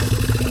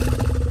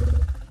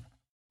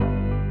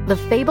 The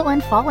Fable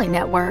and Folly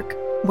Network,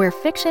 where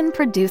fiction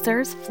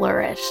producers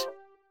flourish.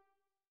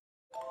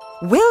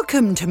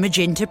 Welcome to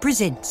Magenta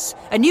Presents,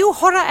 a new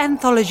horror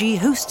anthology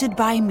hosted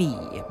by me,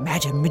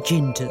 Madam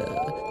Magenta.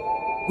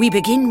 We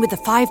begin with the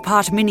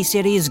 5-part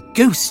miniseries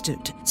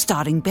Ghosted,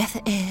 starring Beth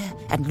Eyre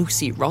and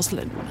Lucy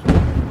Roslin.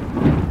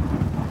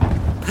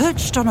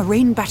 Perched on a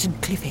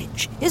rain-battered cliff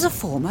edge is a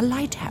former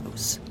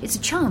lighthouse. It's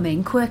a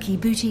charming, quirky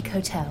boutique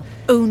hotel.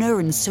 Owner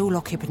and sole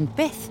occupant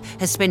Beth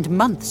has spent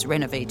months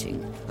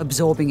renovating,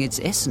 absorbing its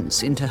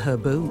essence into her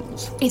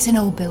bones. It's an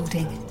old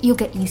building. You'll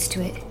get used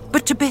to it.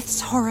 But to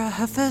Beth's horror,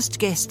 her first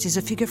guest is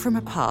a figure from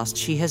a past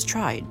she has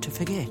tried to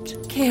forget.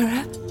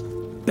 Kira?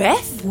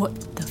 Beth?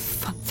 What the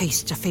fuck?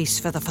 Face to face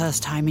for the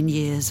first time in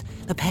years,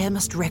 the pair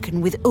must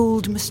reckon with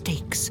old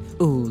mistakes,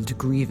 old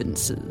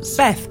grievances.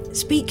 Beth,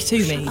 speak to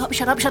me.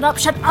 Shut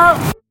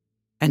up!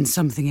 And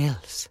something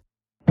else.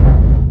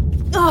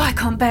 Oh, I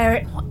can't bear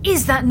it. What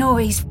is that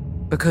noise?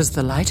 Because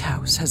the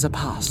lighthouse has a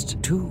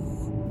past, too.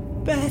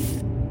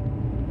 Beth.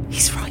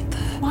 He's right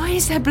there. Why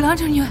is there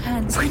blood on your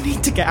hands? We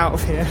need to get out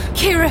of here.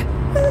 Kira!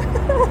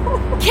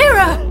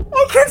 Kira!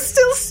 I can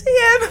still see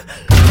him!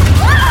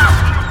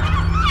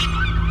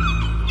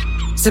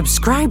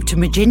 Subscribe to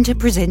Magenta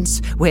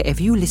Presents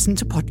wherever you listen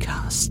to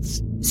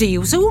podcasts. See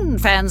you soon,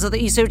 fans of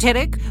the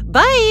esoteric.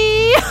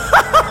 Bye!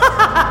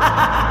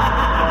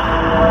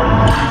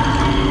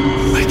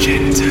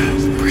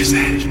 Magenta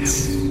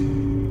Presents.